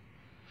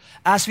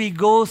 As we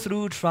go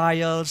through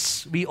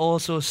trials, we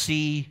also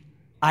see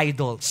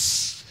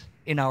idols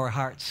in our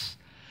hearts.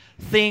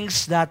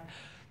 Things that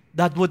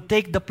would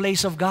take the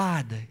place of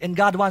God. And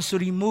God wants to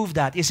remove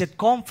that. Is it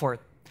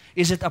comfort?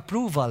 Is it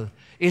approval?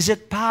 Is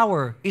it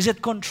power? Is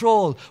it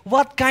control?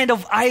 What kind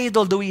of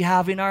idol do we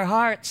have in our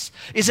hearts?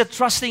 Is it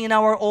trusting in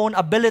our own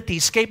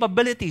abilities,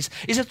 capabilities?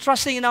 Is it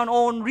trusting in our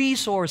own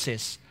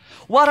resources?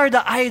 What are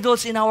the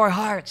idols in our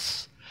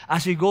hearts?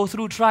 As we go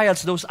through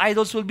trials, those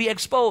idols will be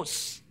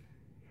exposed.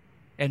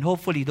 And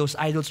hopefully those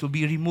idols will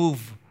be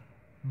removed,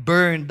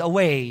 burned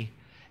away,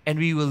 and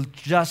we will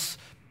just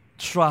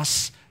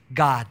trust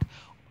God.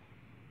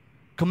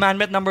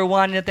 Commandment number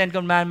 1 in the 10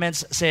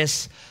 Commandments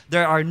says,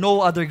 there are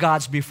no other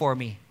gods before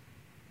me.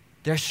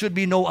 There should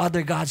be no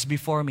other gods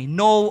before me.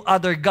 No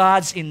other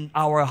gods in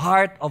our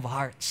heart of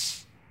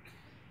hearts.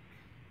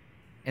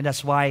 And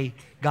that's why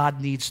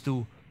God needs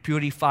to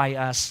purify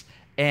us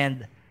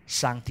and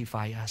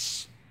sanctify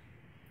us.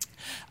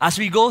 As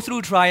we go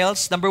through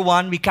trials, number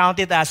 1, we count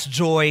it as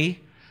joy.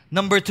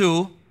 Number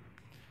 2,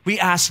 we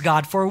ask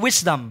God for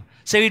wisdom.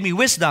 Say with me,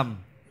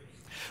 wisdom.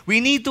 We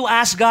need to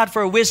ask God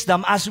for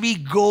wisdom as we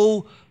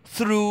go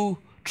through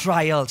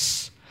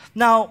trials.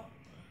 Now,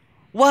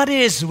 what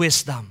is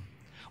wisdom?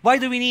 Why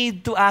do we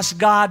need to ask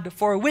God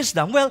for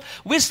wisdom? Well,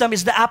 wisdom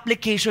is the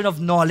application of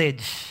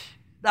knowledge.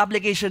 The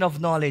application of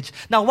knowledge.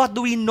 Now, what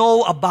do we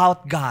know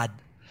about God?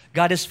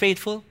 God is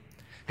faithful.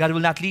 God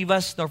will not leave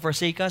us nor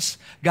forsake us.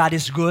 God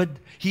is good.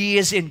 He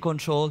is in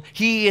control.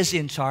 He is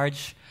in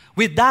charge.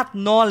 With that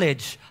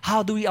knowledge,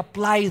 how do we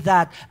apply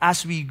that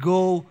as we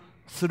go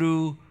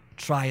through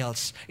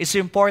trials? It's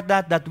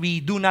important that we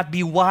do not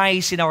be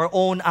wise in our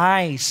own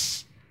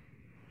eyes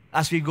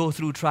as we go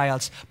through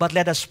trials. But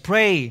let us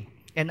pray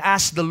and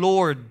ask the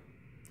Lord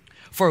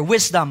for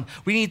wisdom.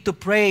 We need to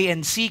pray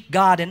and seek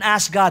God and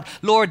ask God,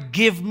 Lord,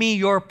 give me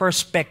your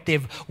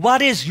perspective.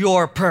 What is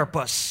your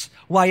purpose?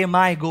 Why am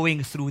I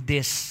going through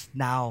this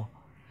now?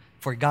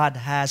 For God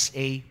has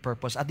a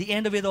purpose. At the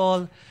end of it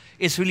all,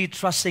 it's really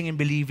trusting and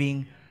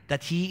believing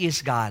that He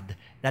is God,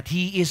 that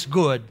He is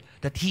good,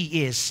 that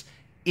He is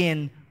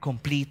in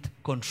complete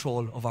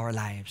control of our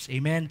lives.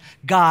 Amen?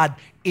 God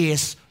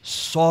is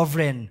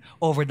sovereign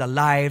over the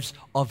lives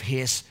of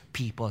His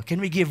people. Can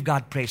we give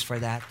God praise for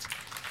that?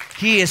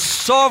 He is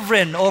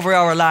sovereign over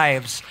our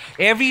lives.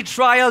 Every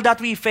trial that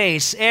we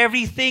face,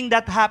 everything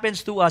that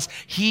happens to us,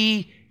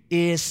 He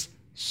is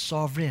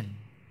sovereign.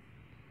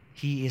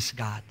 He is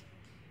God.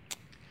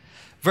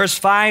 Verse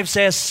 5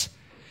 says,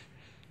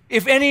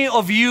 if any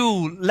of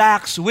you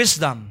lacks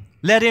wisdom,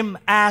 let him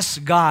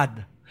ask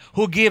God,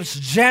 who gives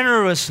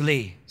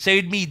generously.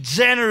 Say with me,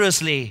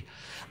 generously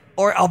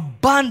or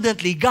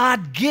abundantly.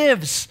 God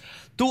gives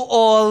to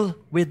all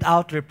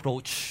without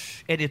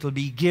reproach, and it will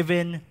be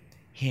given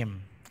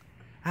him.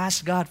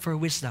 Ask God for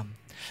wisdom.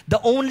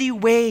 The only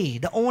way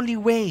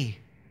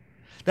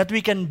that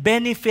we can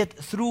benefit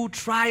through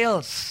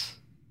trials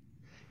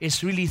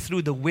is really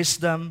through the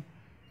wisdom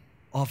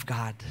of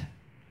God.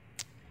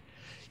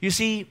 You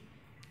see,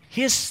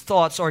 His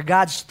thoughts or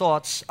God's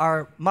thoughts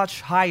are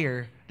much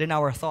higher than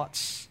our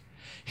thoughts.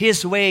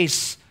 His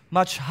ways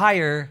much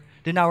higher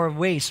than our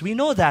ways. We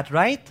know that,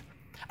 right?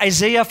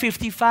 Isaiah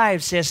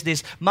 55 says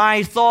this,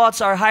 my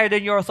thoughts are higher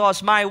than your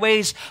thoughts, my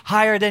ways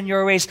higher than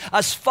your ways.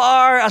 As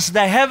far as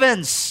the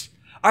heavens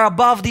are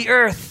above the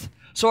earth,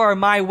 so are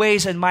my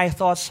ways and my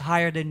thoughts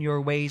higher than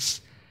your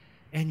ways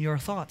and your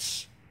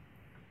thoughts.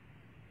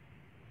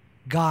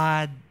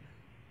 God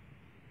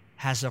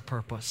has a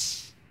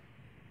purpose.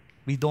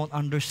 We don't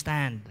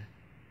understand,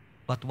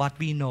 but what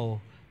we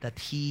know, that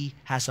He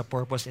has a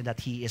purpose and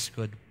that He is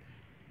good.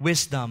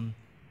 Wisdom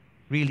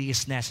really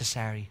is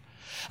necessary.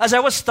 As I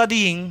was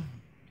studying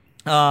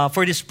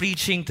for this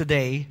preaching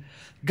today,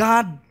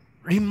 God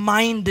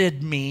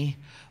reminded me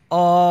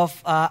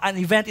of an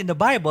event in the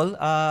Bible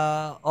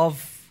of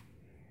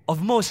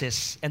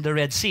Moses and the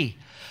Red Sea.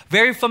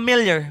 Very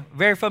familiar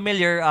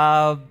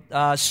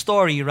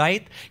story,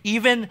 right?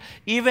 Even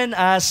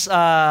as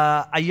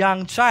a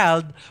young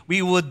child,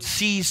 we would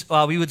see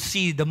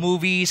the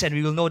movies and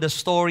we will know the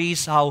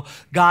stories how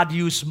God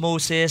used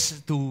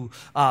Moses to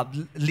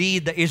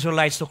lead the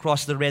Israelites to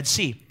cross the Red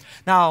Sea.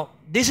 Now,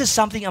 this is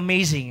something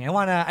amazing. I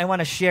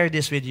wanna share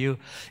this with you.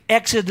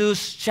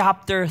 Exodus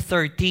chapter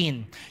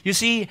 13. You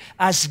see,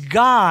 as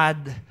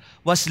Moses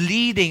was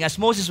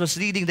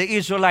leading the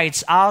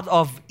Israelites out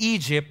of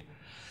Egypt,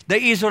 the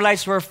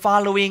Israelites were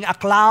following a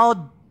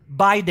cloud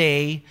by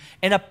day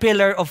and a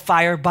pillar of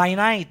fire by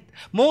night.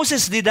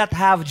 Moses did not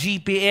have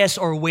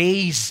GPS or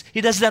Waze.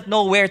 He does not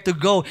know where to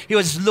go. He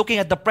was looking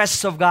at the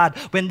presence of God.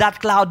 When that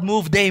cloud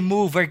moved, they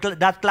moved. Where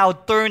that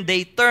cloud turned,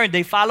 they turned.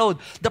 They followed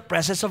the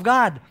presence of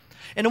God.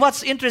 And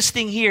what's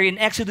interesting here in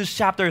Exodus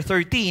chapter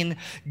 13,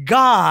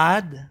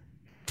 God,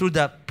 through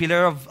the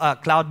pillar of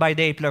cloud by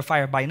day, pillar of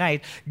fire by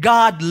night,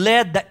 God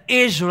led the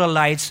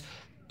Israelites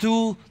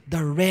to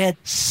the Red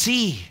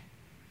Sea.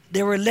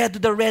 They were led to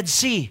the Red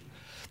Sea.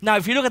 Now,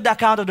 if you look at the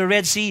account of the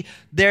Red Sea,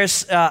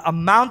 there's a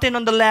mountain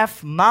on the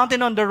left,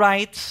 mountain on the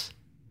right,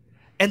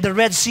 and the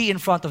Red Sea in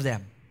front of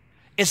them.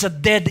 It's a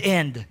dead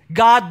end.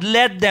 God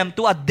led them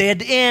to a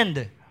dead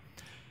end.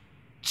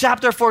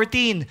 Chapter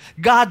 14,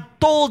 God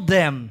told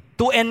them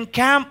to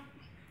encamp.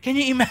 Can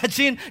you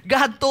imagine?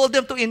 God told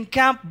them to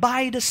encamp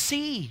by the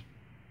sea.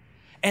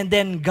 And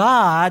then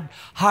God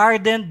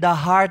hardened the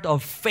heart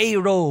of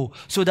Pharaoh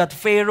so that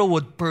Pharaoh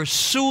would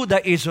pursue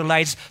the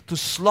Israelites to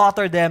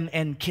slaughter them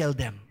and kill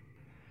them.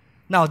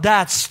 Now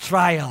that's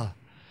trial.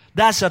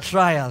 That's a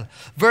trial.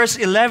 Verse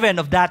 11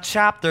 of that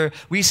chapter,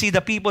 we see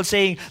the people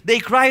saying, they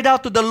cried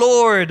out to the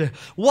Lord,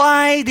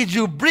 why did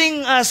you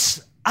bring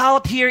us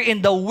out here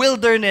in the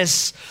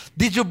wilderness?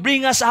 Did you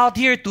bring us out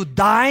here to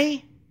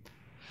die?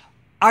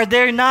 Are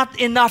there not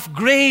enough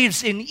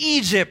graves in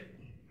Egypt?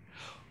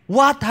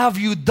 What have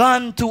you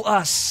done to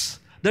us?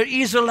 The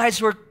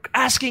Israelites were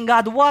asking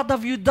God, what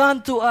have you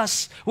done to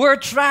us? We're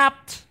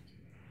trapped.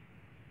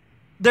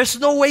 There's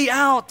no way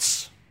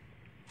out.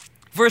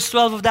 Verse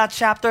 12 of that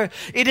chapter,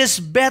 it is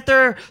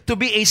better to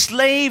be a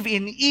slave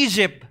in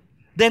Egypt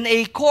than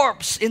a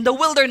corpse in the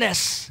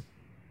wilderness.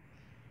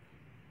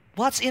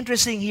 What's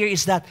interesting here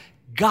is that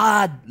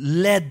God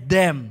led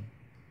them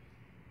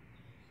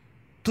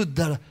to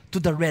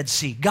the Red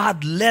Sea.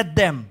 God led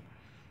them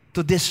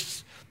to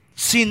this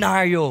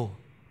scenario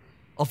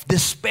of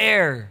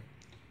despair.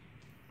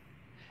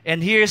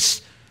 And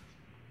here's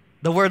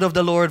the word of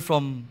the Lord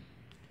from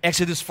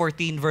Exodus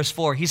 14 verse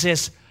 4. He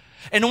says,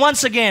 and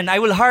once again, I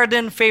will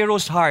harden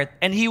Pharaoh's heart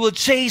and he will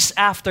chase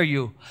after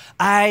you.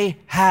 I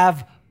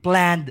have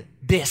planned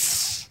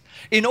this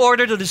in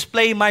order to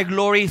display my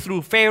glory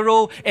through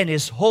Pharaoh and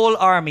his whole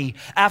army.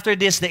 After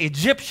this, the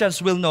Egyptians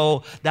will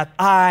know that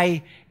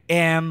I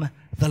am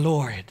the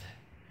Lord.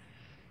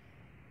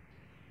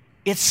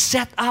 It's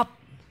set up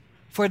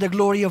for the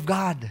glory of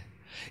God.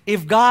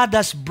 If God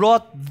has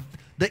brought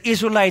the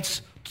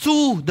Israelites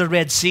to the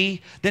Red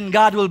Sea, then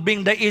God will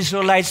bring the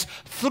Israelites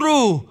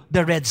through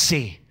the Red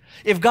Sea.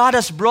 If God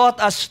has brought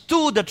us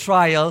to the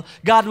trial,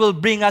 God will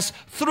bring us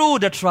through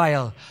the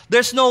trial.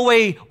 There's no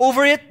way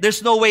over it.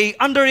 There's no way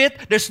under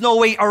it. There's no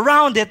way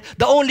around it.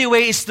 The only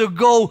way is to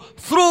go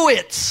through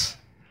it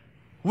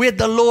with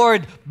the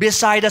Lord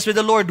beside us, with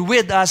the Lord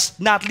with us,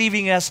 not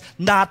leaving us,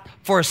 not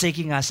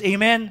forsaking us.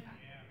 Amen?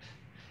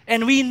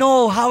 And we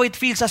know how it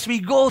feels as we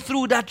go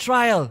through that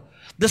trial.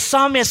 The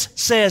psalmist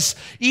says,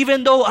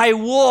 even though I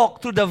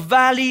walk through the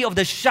valley of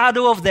the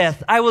shadow of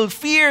death, I will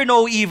fear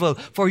no evil,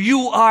 for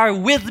you are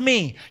with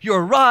me.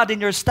 Your rod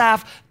and your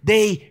staff,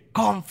 they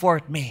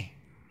comfort me.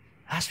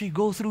 As we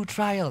go through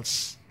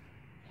trials,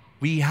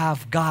 we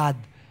have God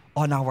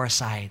on our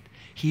side.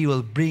 He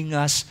will bring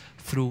us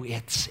through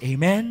it.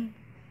 Amen?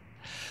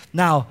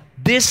 Now,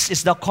 this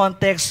is the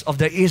context of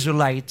the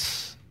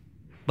Israelites,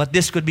 but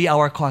this could be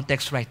our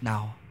context right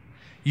now.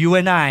 You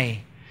and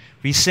I,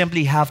 we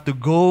simply have to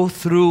go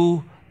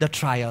through the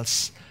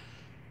trials.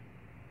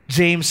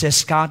 James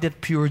says, count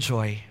it pure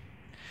joy.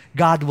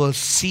 God will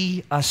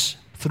see us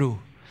through.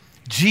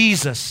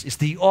 Jesus is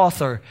the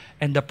author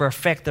and the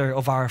perfecter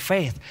of our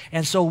faith.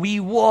 And so we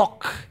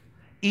walk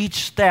each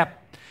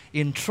step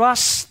in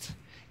trust,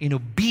 in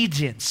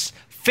obedience,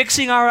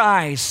 fixing our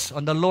eyes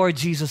on the Lord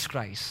Jesus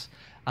Christ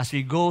as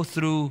we go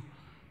through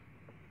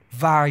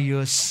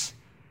various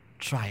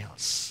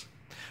trials.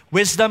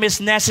 Wisdom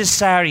is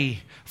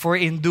necessary for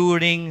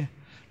enduring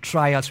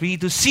trials. We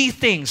need to see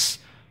things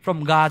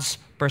from God's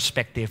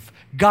perspective.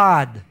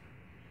 God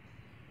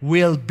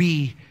will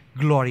be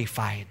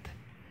glorified.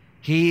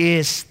 He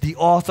is the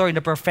author and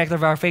the perfecter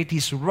of our faith.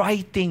 He's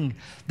writing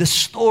the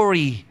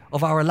story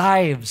of our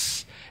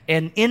lives.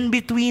 And in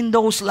between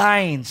those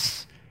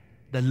lines,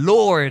 the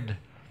Lord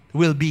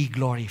will be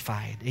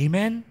glorified.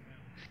 Amen?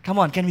 Come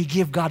on, can we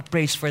give God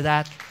praise for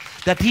that?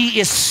 That He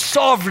is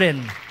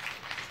sovereign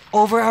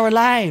over our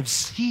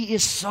lives. He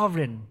is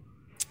sovereign.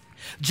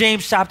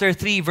 James chapter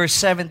 3 verse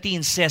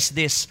 17 says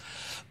this,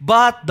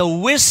 but the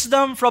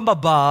wisdom from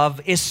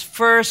above is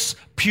first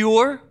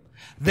pure,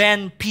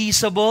 then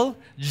peaceable,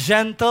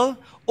 gentle,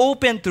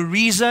 open to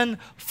reason,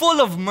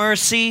 full of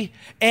mercy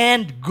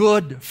and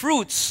good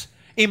fruits,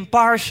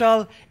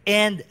 impartial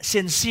and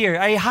sincere.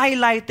 I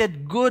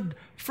highlighted good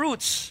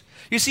fruits.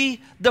 You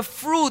see, the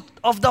fruit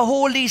of the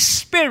Holy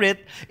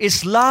Spirit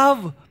is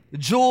love,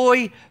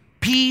 joy,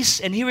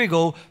 peace, and here we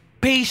go,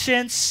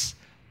 patience,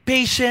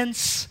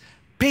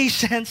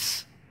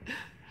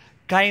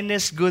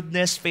 kindness,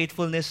 goodness,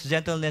 faithfulness,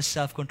 gentleness,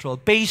 self-control.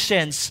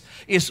 Patience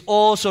is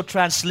also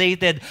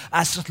translated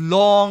as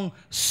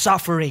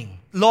long-suffering.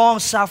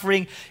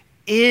 Long-suffering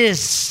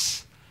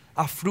is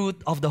a fruit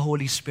of the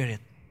Holy Spirit.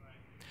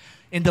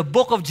 In the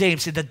book of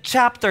James, in the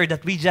chapter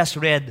that we just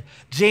read,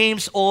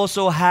 James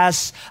also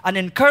has an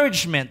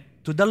encouragement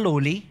to the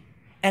lowly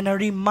and a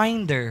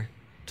reminder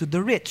to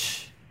the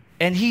rich.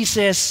 And he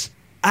says,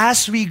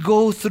 as we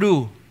go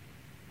through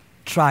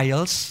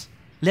trials,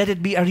 let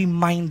it be a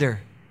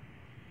reminder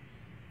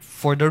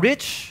for the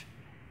rich,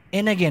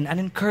 and again, an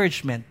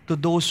encouragement to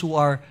those who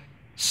are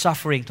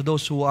suffering, to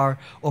those who are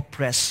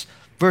oppressed.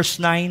 Verse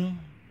 9,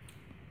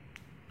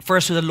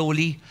 first to the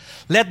lowly,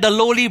 let the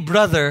lowly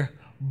brother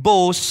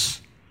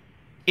boast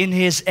in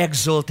his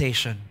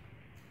exaltation.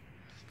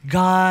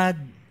 God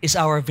is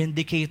our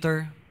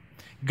vindicator.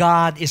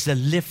 God is the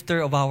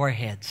lifter of our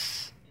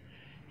heads.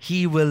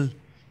 He will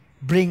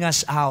bring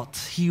us out.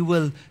 He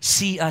will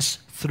see us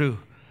through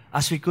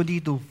as we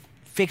continue to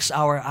fix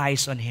our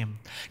eyes on Him.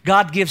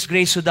 God gives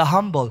grace to the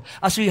humble.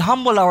 As we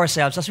humble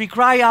ourselves, as we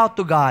cry out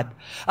to God,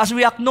 as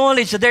we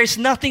acknowledge that there is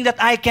nothing that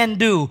I can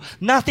do,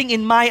 nothing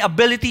in my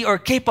ability or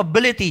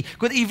capability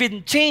could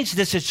even change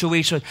the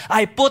situation.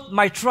 I put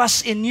my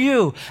trust in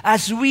You.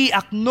 As we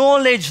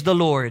acknowledge the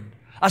Lord,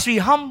 as we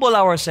humble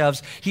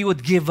ourselves, He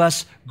would give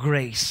us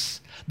grace.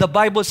 The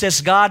Bible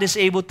says God is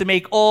able to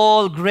make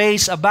all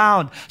grace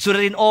abound, so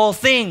that in all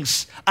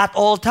things, at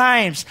all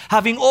times,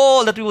 having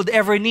all that we would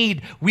ever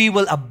need, we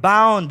will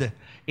abound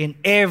in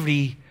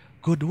every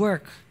good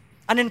work.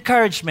 An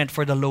encouragement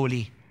for the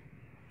lowly,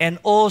 and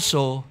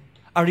also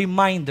a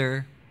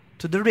reminder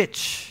to the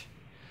rich.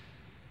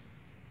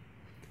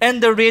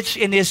 And the rich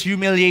in his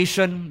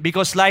humiliation,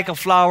 because like a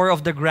flower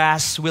of the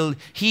grass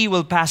he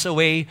will pass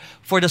away.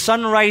 For the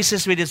sun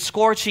rises with its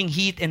scorching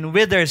heat and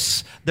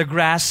withers the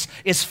grass.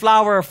 Its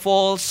flower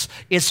falls,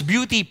 its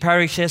beauty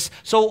perishes.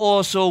 So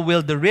also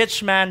will the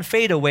rich man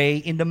fade away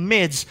in the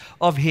midst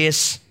of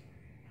his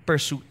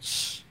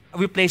pursuits.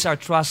 We place our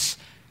trust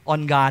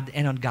on God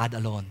and on God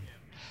alone.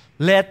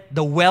 Let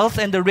the wealth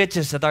and the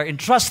riches that are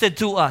entrusted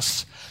to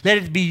us, let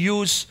it be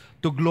used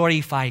to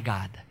glorify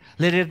God.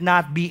 Let it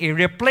not be a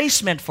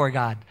replacement for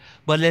God,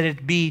 but let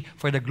it be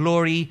for the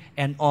glory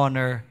and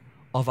honor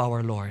of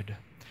our Lord.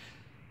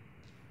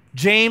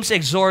 James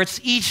exhorts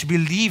each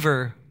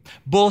believer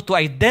both to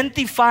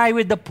identify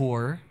with the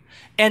poor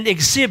and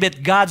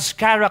exhibit God's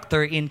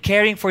character in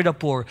caring for the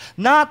poor,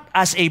 not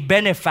as a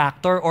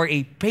benefactor or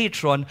a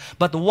patron,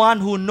 but one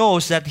who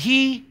knows that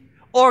he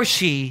or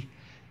she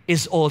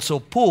is also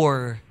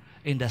poor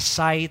in the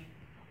sight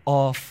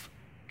of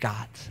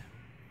God.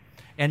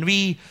 And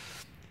we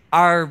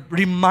are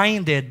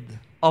reminded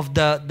of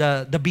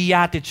the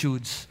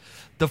Beatitudes.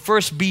 The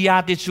first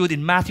Beatitude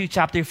in Matthew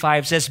chapter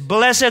 5 says,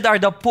 blessed are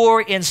the poor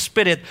in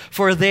spirit,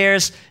 for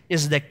theirs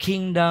is the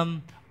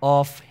kingdom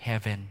of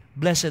heaven.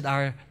 Blessed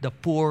are the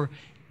poor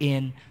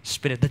in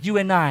spirit. That you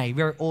and I,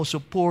 we are also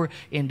poor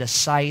in the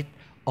sight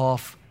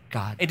of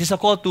God. It is a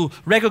call to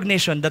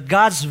recognition that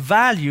God's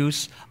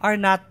values are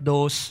not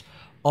those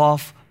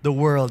of the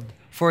world.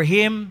 For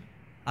Him,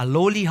 a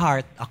lowly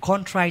heart, a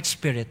contrite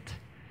spirit,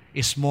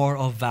 is more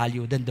of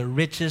value than the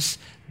riches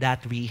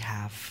that we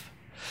have.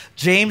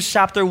 James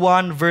chapter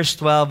 1 verse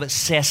 12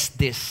 says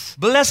this: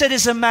 "Blessed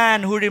is a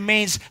man who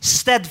remains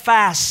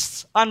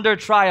steadfast under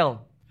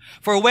trial.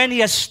 For when he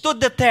has stood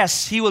the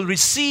test, he will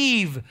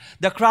receive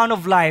the crown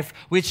of life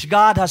which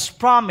God has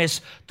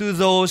promised to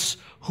those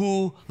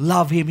who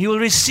love Him." He will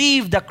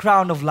receive the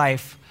crown of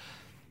life.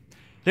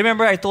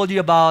 Remember I told you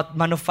about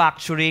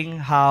manufacturing,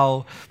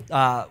 how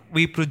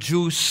we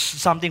produce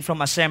something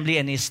from assembly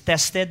and is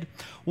tested.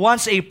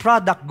 Once a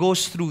product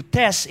goes through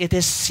tests, it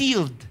is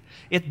sealed.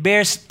 It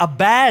bears a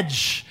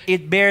badge.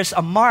 It bears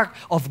a mark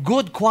of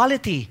good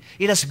quality.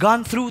 It has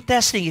gone through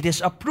testing. It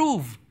is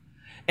approved.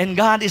 And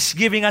God is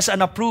giving us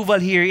an approval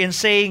here in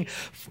saying,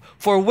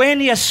 for when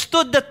He has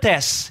stood the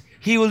test,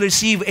 He will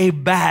receive a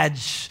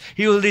badge.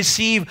 He will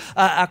receive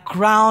a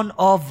crown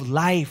of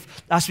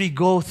life as we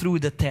go through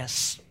the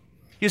test.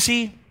 You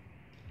see,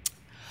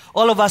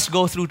 all of us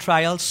go through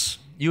trials.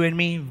 You and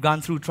me have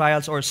gone through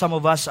trials, or some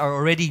of us are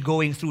already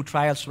going through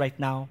trials right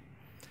now.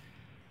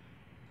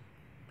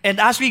 And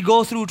as we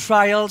go through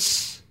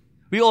trials,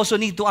 we also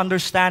need to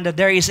understand that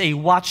there is a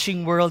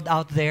watching world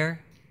out there.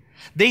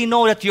 They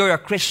know that you're a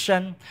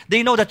Christian.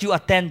 They know that you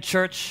attend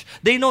church.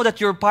 They know that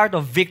you're part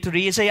of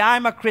Victory. You say,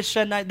 I'm a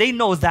Christian. They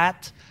know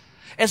that.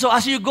 And so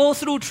as you go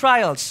through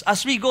trials,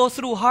 as we go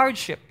through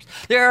hardships,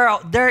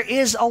 there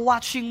is a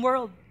watching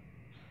world.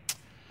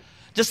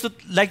 Just to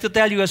like to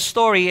tell you a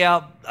story.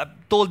 I've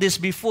told this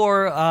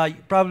before. You're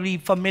probably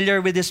familiar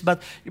with this.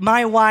 But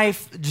my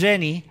wife,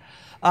 Jenny,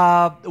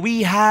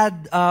 we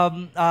had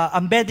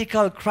a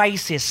medical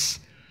crisis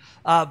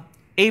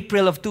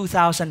April of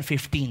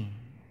 2015.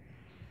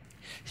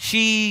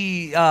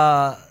 She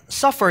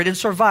suffered and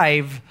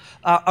survived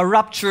a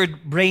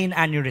ruptured brain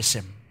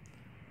aneurysm.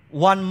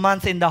 1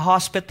 month in the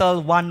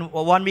hospital,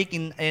 one week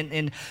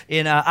in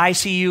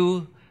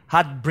ICU,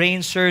 had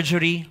brain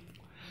surgery,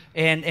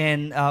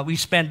 and we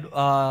spent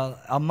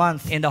a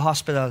month in the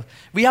hospital.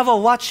 We have a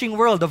watching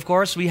world, of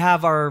course. We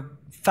have our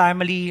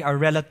family, our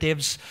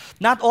relatives.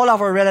 Not all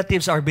of our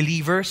relatives are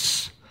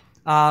believers.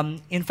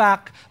 In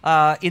fact,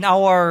 in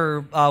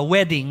our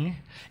wedding,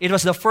 it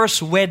was the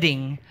first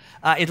wedding.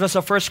 It was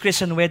the first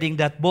Christian wedding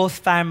that both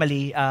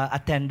family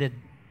attended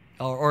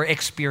or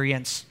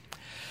experienced.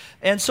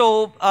 And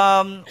so,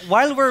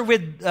 while we're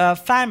with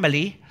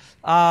family,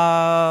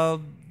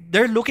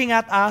 they're looking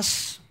at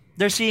us.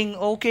 They're seeing,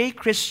 okay,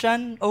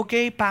 Christian,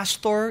 okay,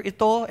 pastor,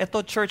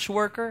 ito church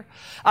worker.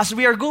 As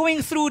we are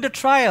going through the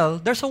trial,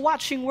 there's a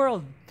watching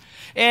world.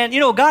 And,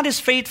 God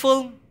is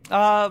faithful.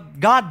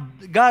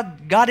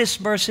 God is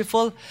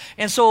merciful.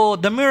 And so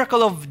the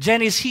miracle of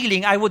Jenny's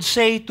healing, I would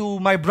say to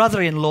my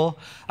brother-in-law,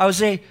 I would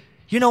say,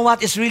 you know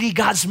what? It's really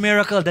God's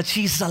miracle that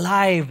she's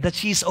alive, that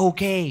she's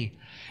okay.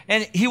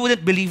 And he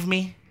wouldn't believe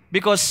me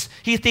because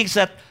he thinks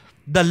that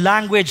the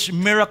language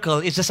miracle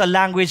is just a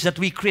language that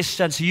we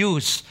Christians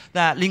use.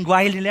 Na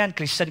lingwahe nila yan,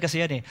 Christian kasi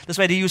yan eh. That's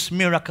why they use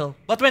miracle.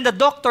 But when the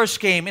doctors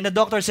came and the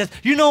doctor said,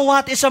 you know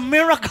what? It's a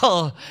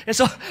miracle. And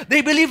so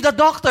they believe the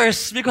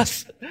doctors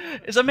because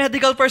it's a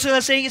medical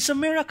personnel saying it's a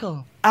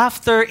miracle.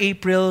 After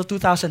April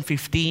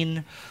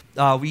 2015,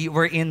 we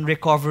were in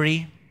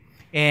recovery.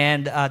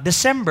 And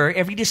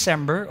every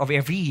December of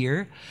every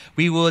year,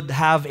 we would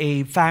have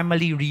a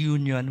family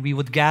reunion. We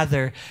would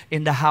gather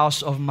in the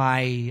house of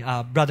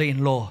my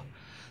brother-in-law.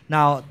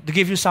 Now, to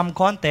give you some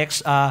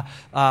context,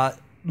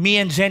 me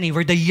and Jenny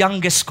were the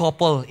youngest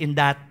couple in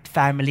that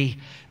family.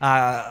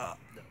 I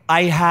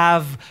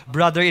have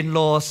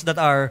brother-in-laws that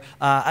are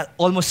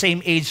almost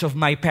same age of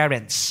my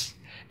parents.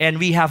 And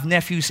we have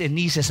nephews and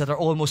nieces that are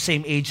almost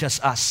same age as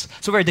us.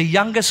 So we're the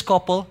youngest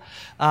couple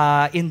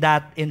in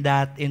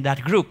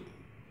that group.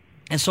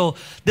 And so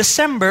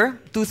December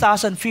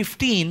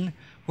 2015,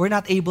 we're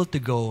not able to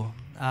go.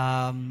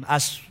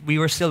 As we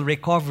were still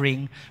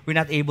recovering, we're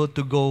not able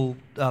to go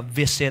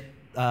visit,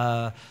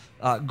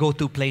 go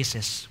to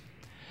places.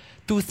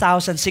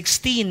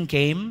 2016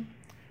 came.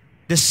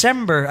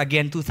 December,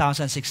 again,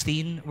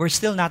 2016, we're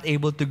still not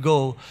able to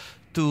go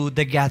to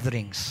the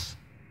gatherings.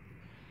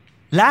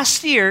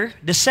 Last year,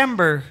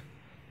 December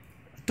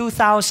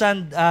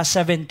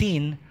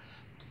 2017,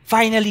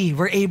 finally,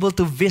 we're able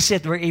to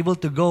visit, we're able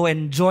to go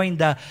and join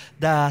the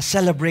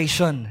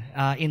celebration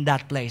in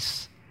that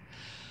place.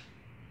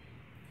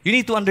 You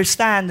need to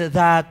understand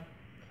that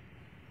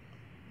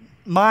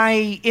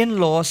my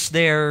in-laws,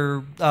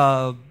 they're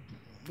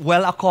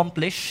well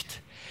accomplished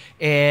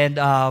and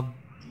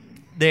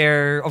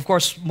they're, of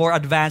course, more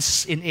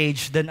advanced in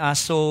age than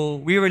us. So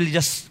we were really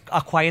just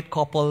a quiet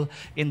couple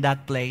in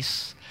that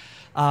place.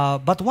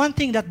 But one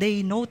thing that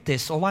they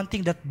noticed, or one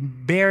thing that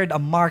bared a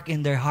mark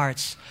in their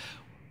hearts,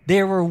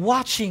 they were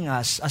watching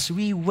us as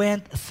we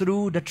went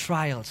through the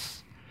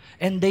trials.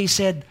 And they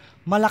said,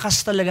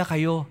 malakas talaga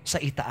kayo sa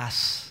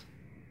itaas.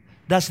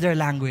 That's their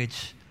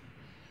language.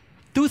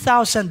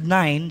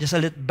 2009, just a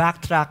little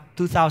backtrack,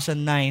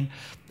 2009,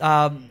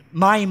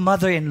 my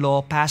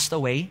mother-in-law passed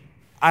away.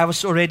 I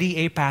was already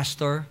a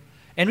pastor.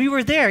 And we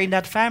were there in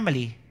that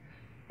family.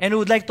 And we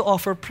would like to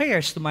offer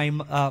prayers to my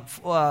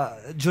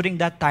during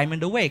that time in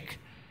the wake.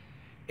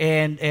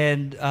 And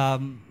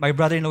my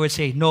brother-in-law would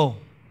say, no.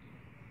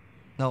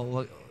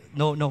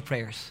 No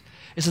prayers.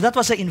 And so that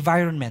was the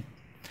environment.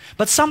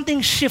 But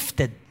something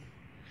shifted.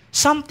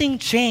 Something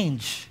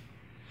changed.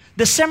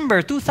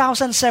 December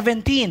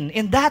 2017,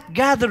 in that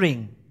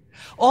gathering,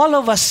 all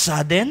of a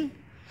sudden,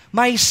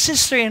 my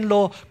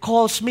sister-in-law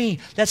calls me.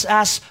 Let's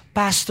ask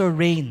Pastor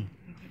Rain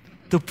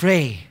to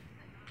pray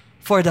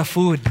for the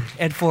food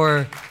and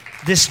for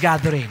this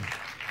gathering.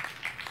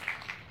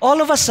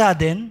 All of a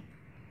sudden,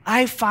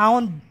 I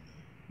found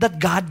that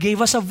God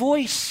gave us a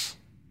voice.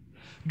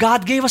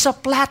 God gave us a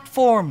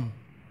platform.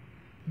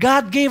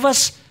 God gave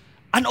us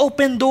an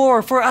open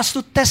door for us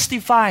to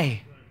testify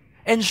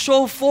and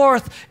show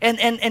forth and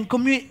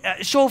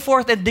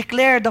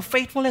declare the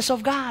faithfulness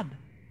of God.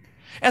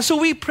 And so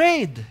we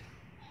prayed.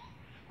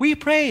 We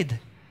prayed.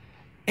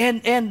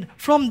 And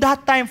from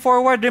that time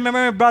forward,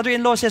 remember my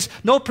brother-in-law says,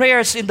 no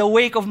prayers in the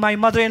wake of my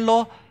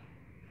mother-in-law.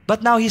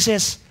 But now he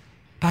says,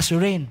 Pastor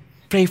Rain,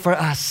 pray for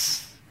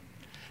us.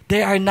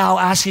 They are now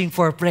asking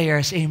for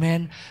prayers.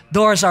 Amen.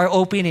 Doors are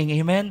opening.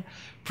 Amen.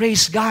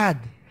 Praise God.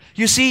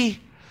 You see,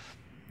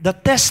 the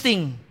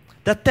testing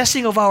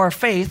of our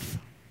faith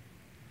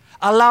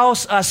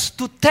allows us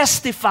to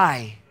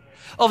testify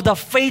of the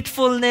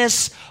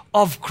faithfulness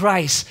of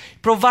Christ.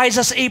 Provides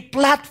us a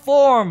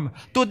platform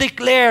to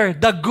declare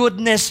the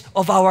goodness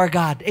of our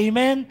God.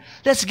 Amen.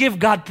 Let's give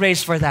God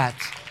praise for that.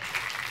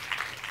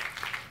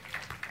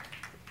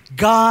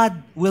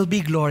 God will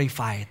be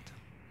glorified.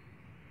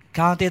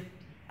 Count it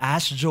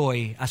as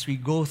joy as we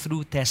go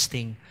through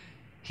testing.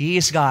 He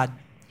is God,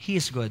 He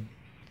is good,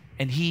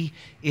 and He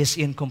is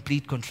in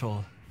complete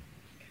control.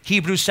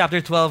 Hebrews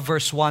chapter 12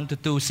 verse 1 to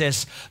 2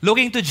 says,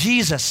 looking to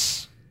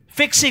Jesus,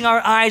 fixing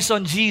our eyes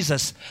on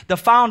Jesus, the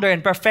founder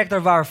and perfecter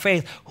of our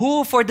faith,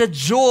 who for the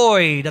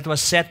joy that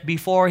was set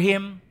before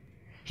Him,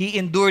 He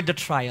endured the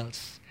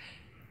trials.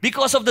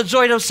 Because of the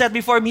joy that was set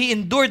before Him, He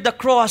endured the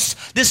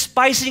cross,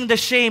 despising the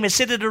shame, and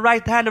seated at the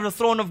right hand of the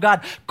throne of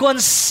God.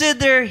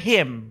 Consider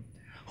Him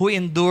who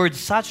endured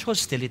such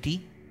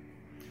hostility,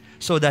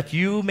 so that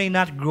you may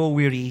not grow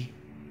weary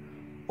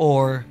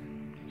or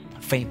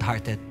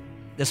faint-hearted.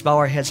 Let's bow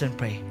our heads and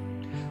pray.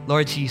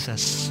 Lord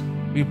Jesus,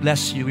 we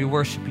bless You, we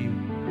worship You.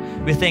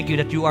 We thank You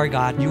that You are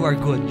God, You are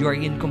good, You are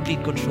in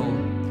complete control.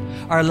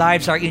 Our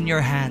lives are in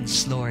Your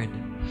hands, Lord.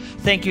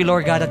 Thank You,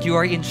 Lord God, that You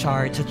are in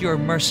charge, that You are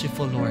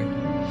merciful, Lord.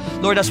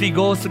 Lord, as we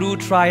go through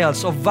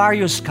trials of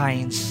various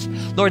kinds,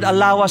 Lord,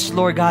 allow us,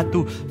 Lord God,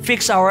 to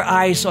fix our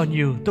eyes on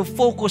You, to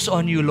focus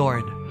on You,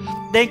 Lord.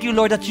 Thank You,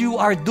 Lord, that You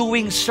are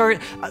doing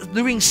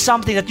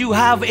something, that You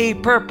have a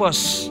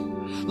purpose.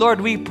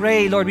 Lord, we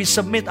pray, Lord, we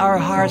submit our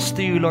hearts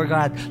to You, Lord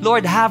God.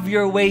 Lord, have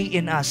Your way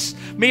in us.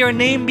 May Your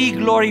name be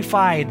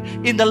glorified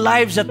in the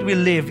lives that we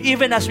live.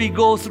 Even as we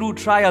go through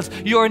trials,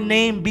 Your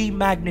name be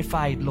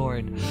magnified,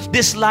 Lord.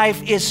 This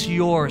life is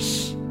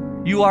Yours.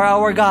 You are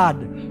our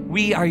God.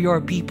 We are Your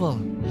people.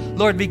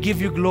 Lord, we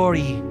give You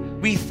glory.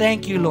 We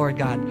thank You, Lord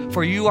God,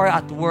 for You are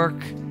at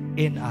work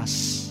in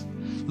us.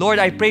 Lord,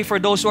 I pray for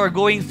those who are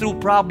going through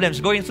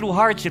problems, going through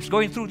hardships,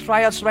 going through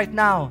trials right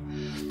now.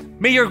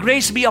 May Your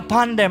grace be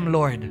upon them,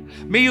 Lord.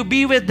 May You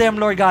be with them,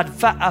 Lord God.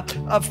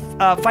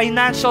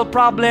 Financial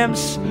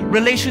problems,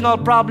 relational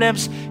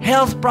problems,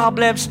 health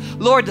problems.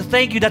 Lord,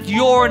 thank You that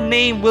Your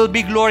name will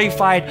be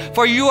glorified.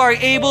 For You are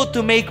able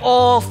to make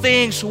all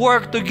things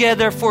work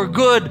together for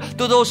good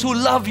to those who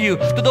love You,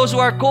 to those who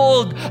are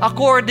called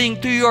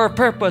according to Your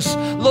purpose.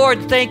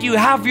 Lord, thank You.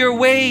 Have Your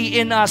way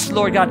in us,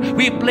 Lord God.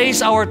 We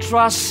place our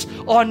trust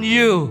on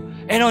You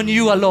and on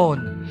You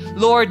alone.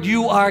 Lord,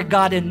 You are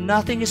God and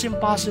nothing is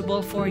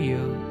impossible for You.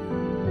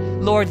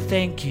 Lord,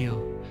 thank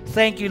You.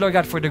 Thank You, Lord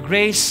God, for the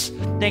grace.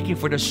 Thank You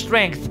for the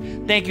strength.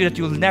 Thank You that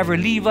You'll never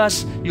leave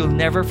us. You'll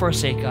never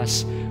forsake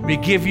us. We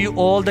give You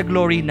all the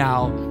glory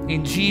now.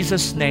 In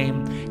Jesus'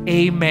 name,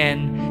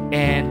 amen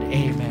and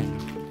amen.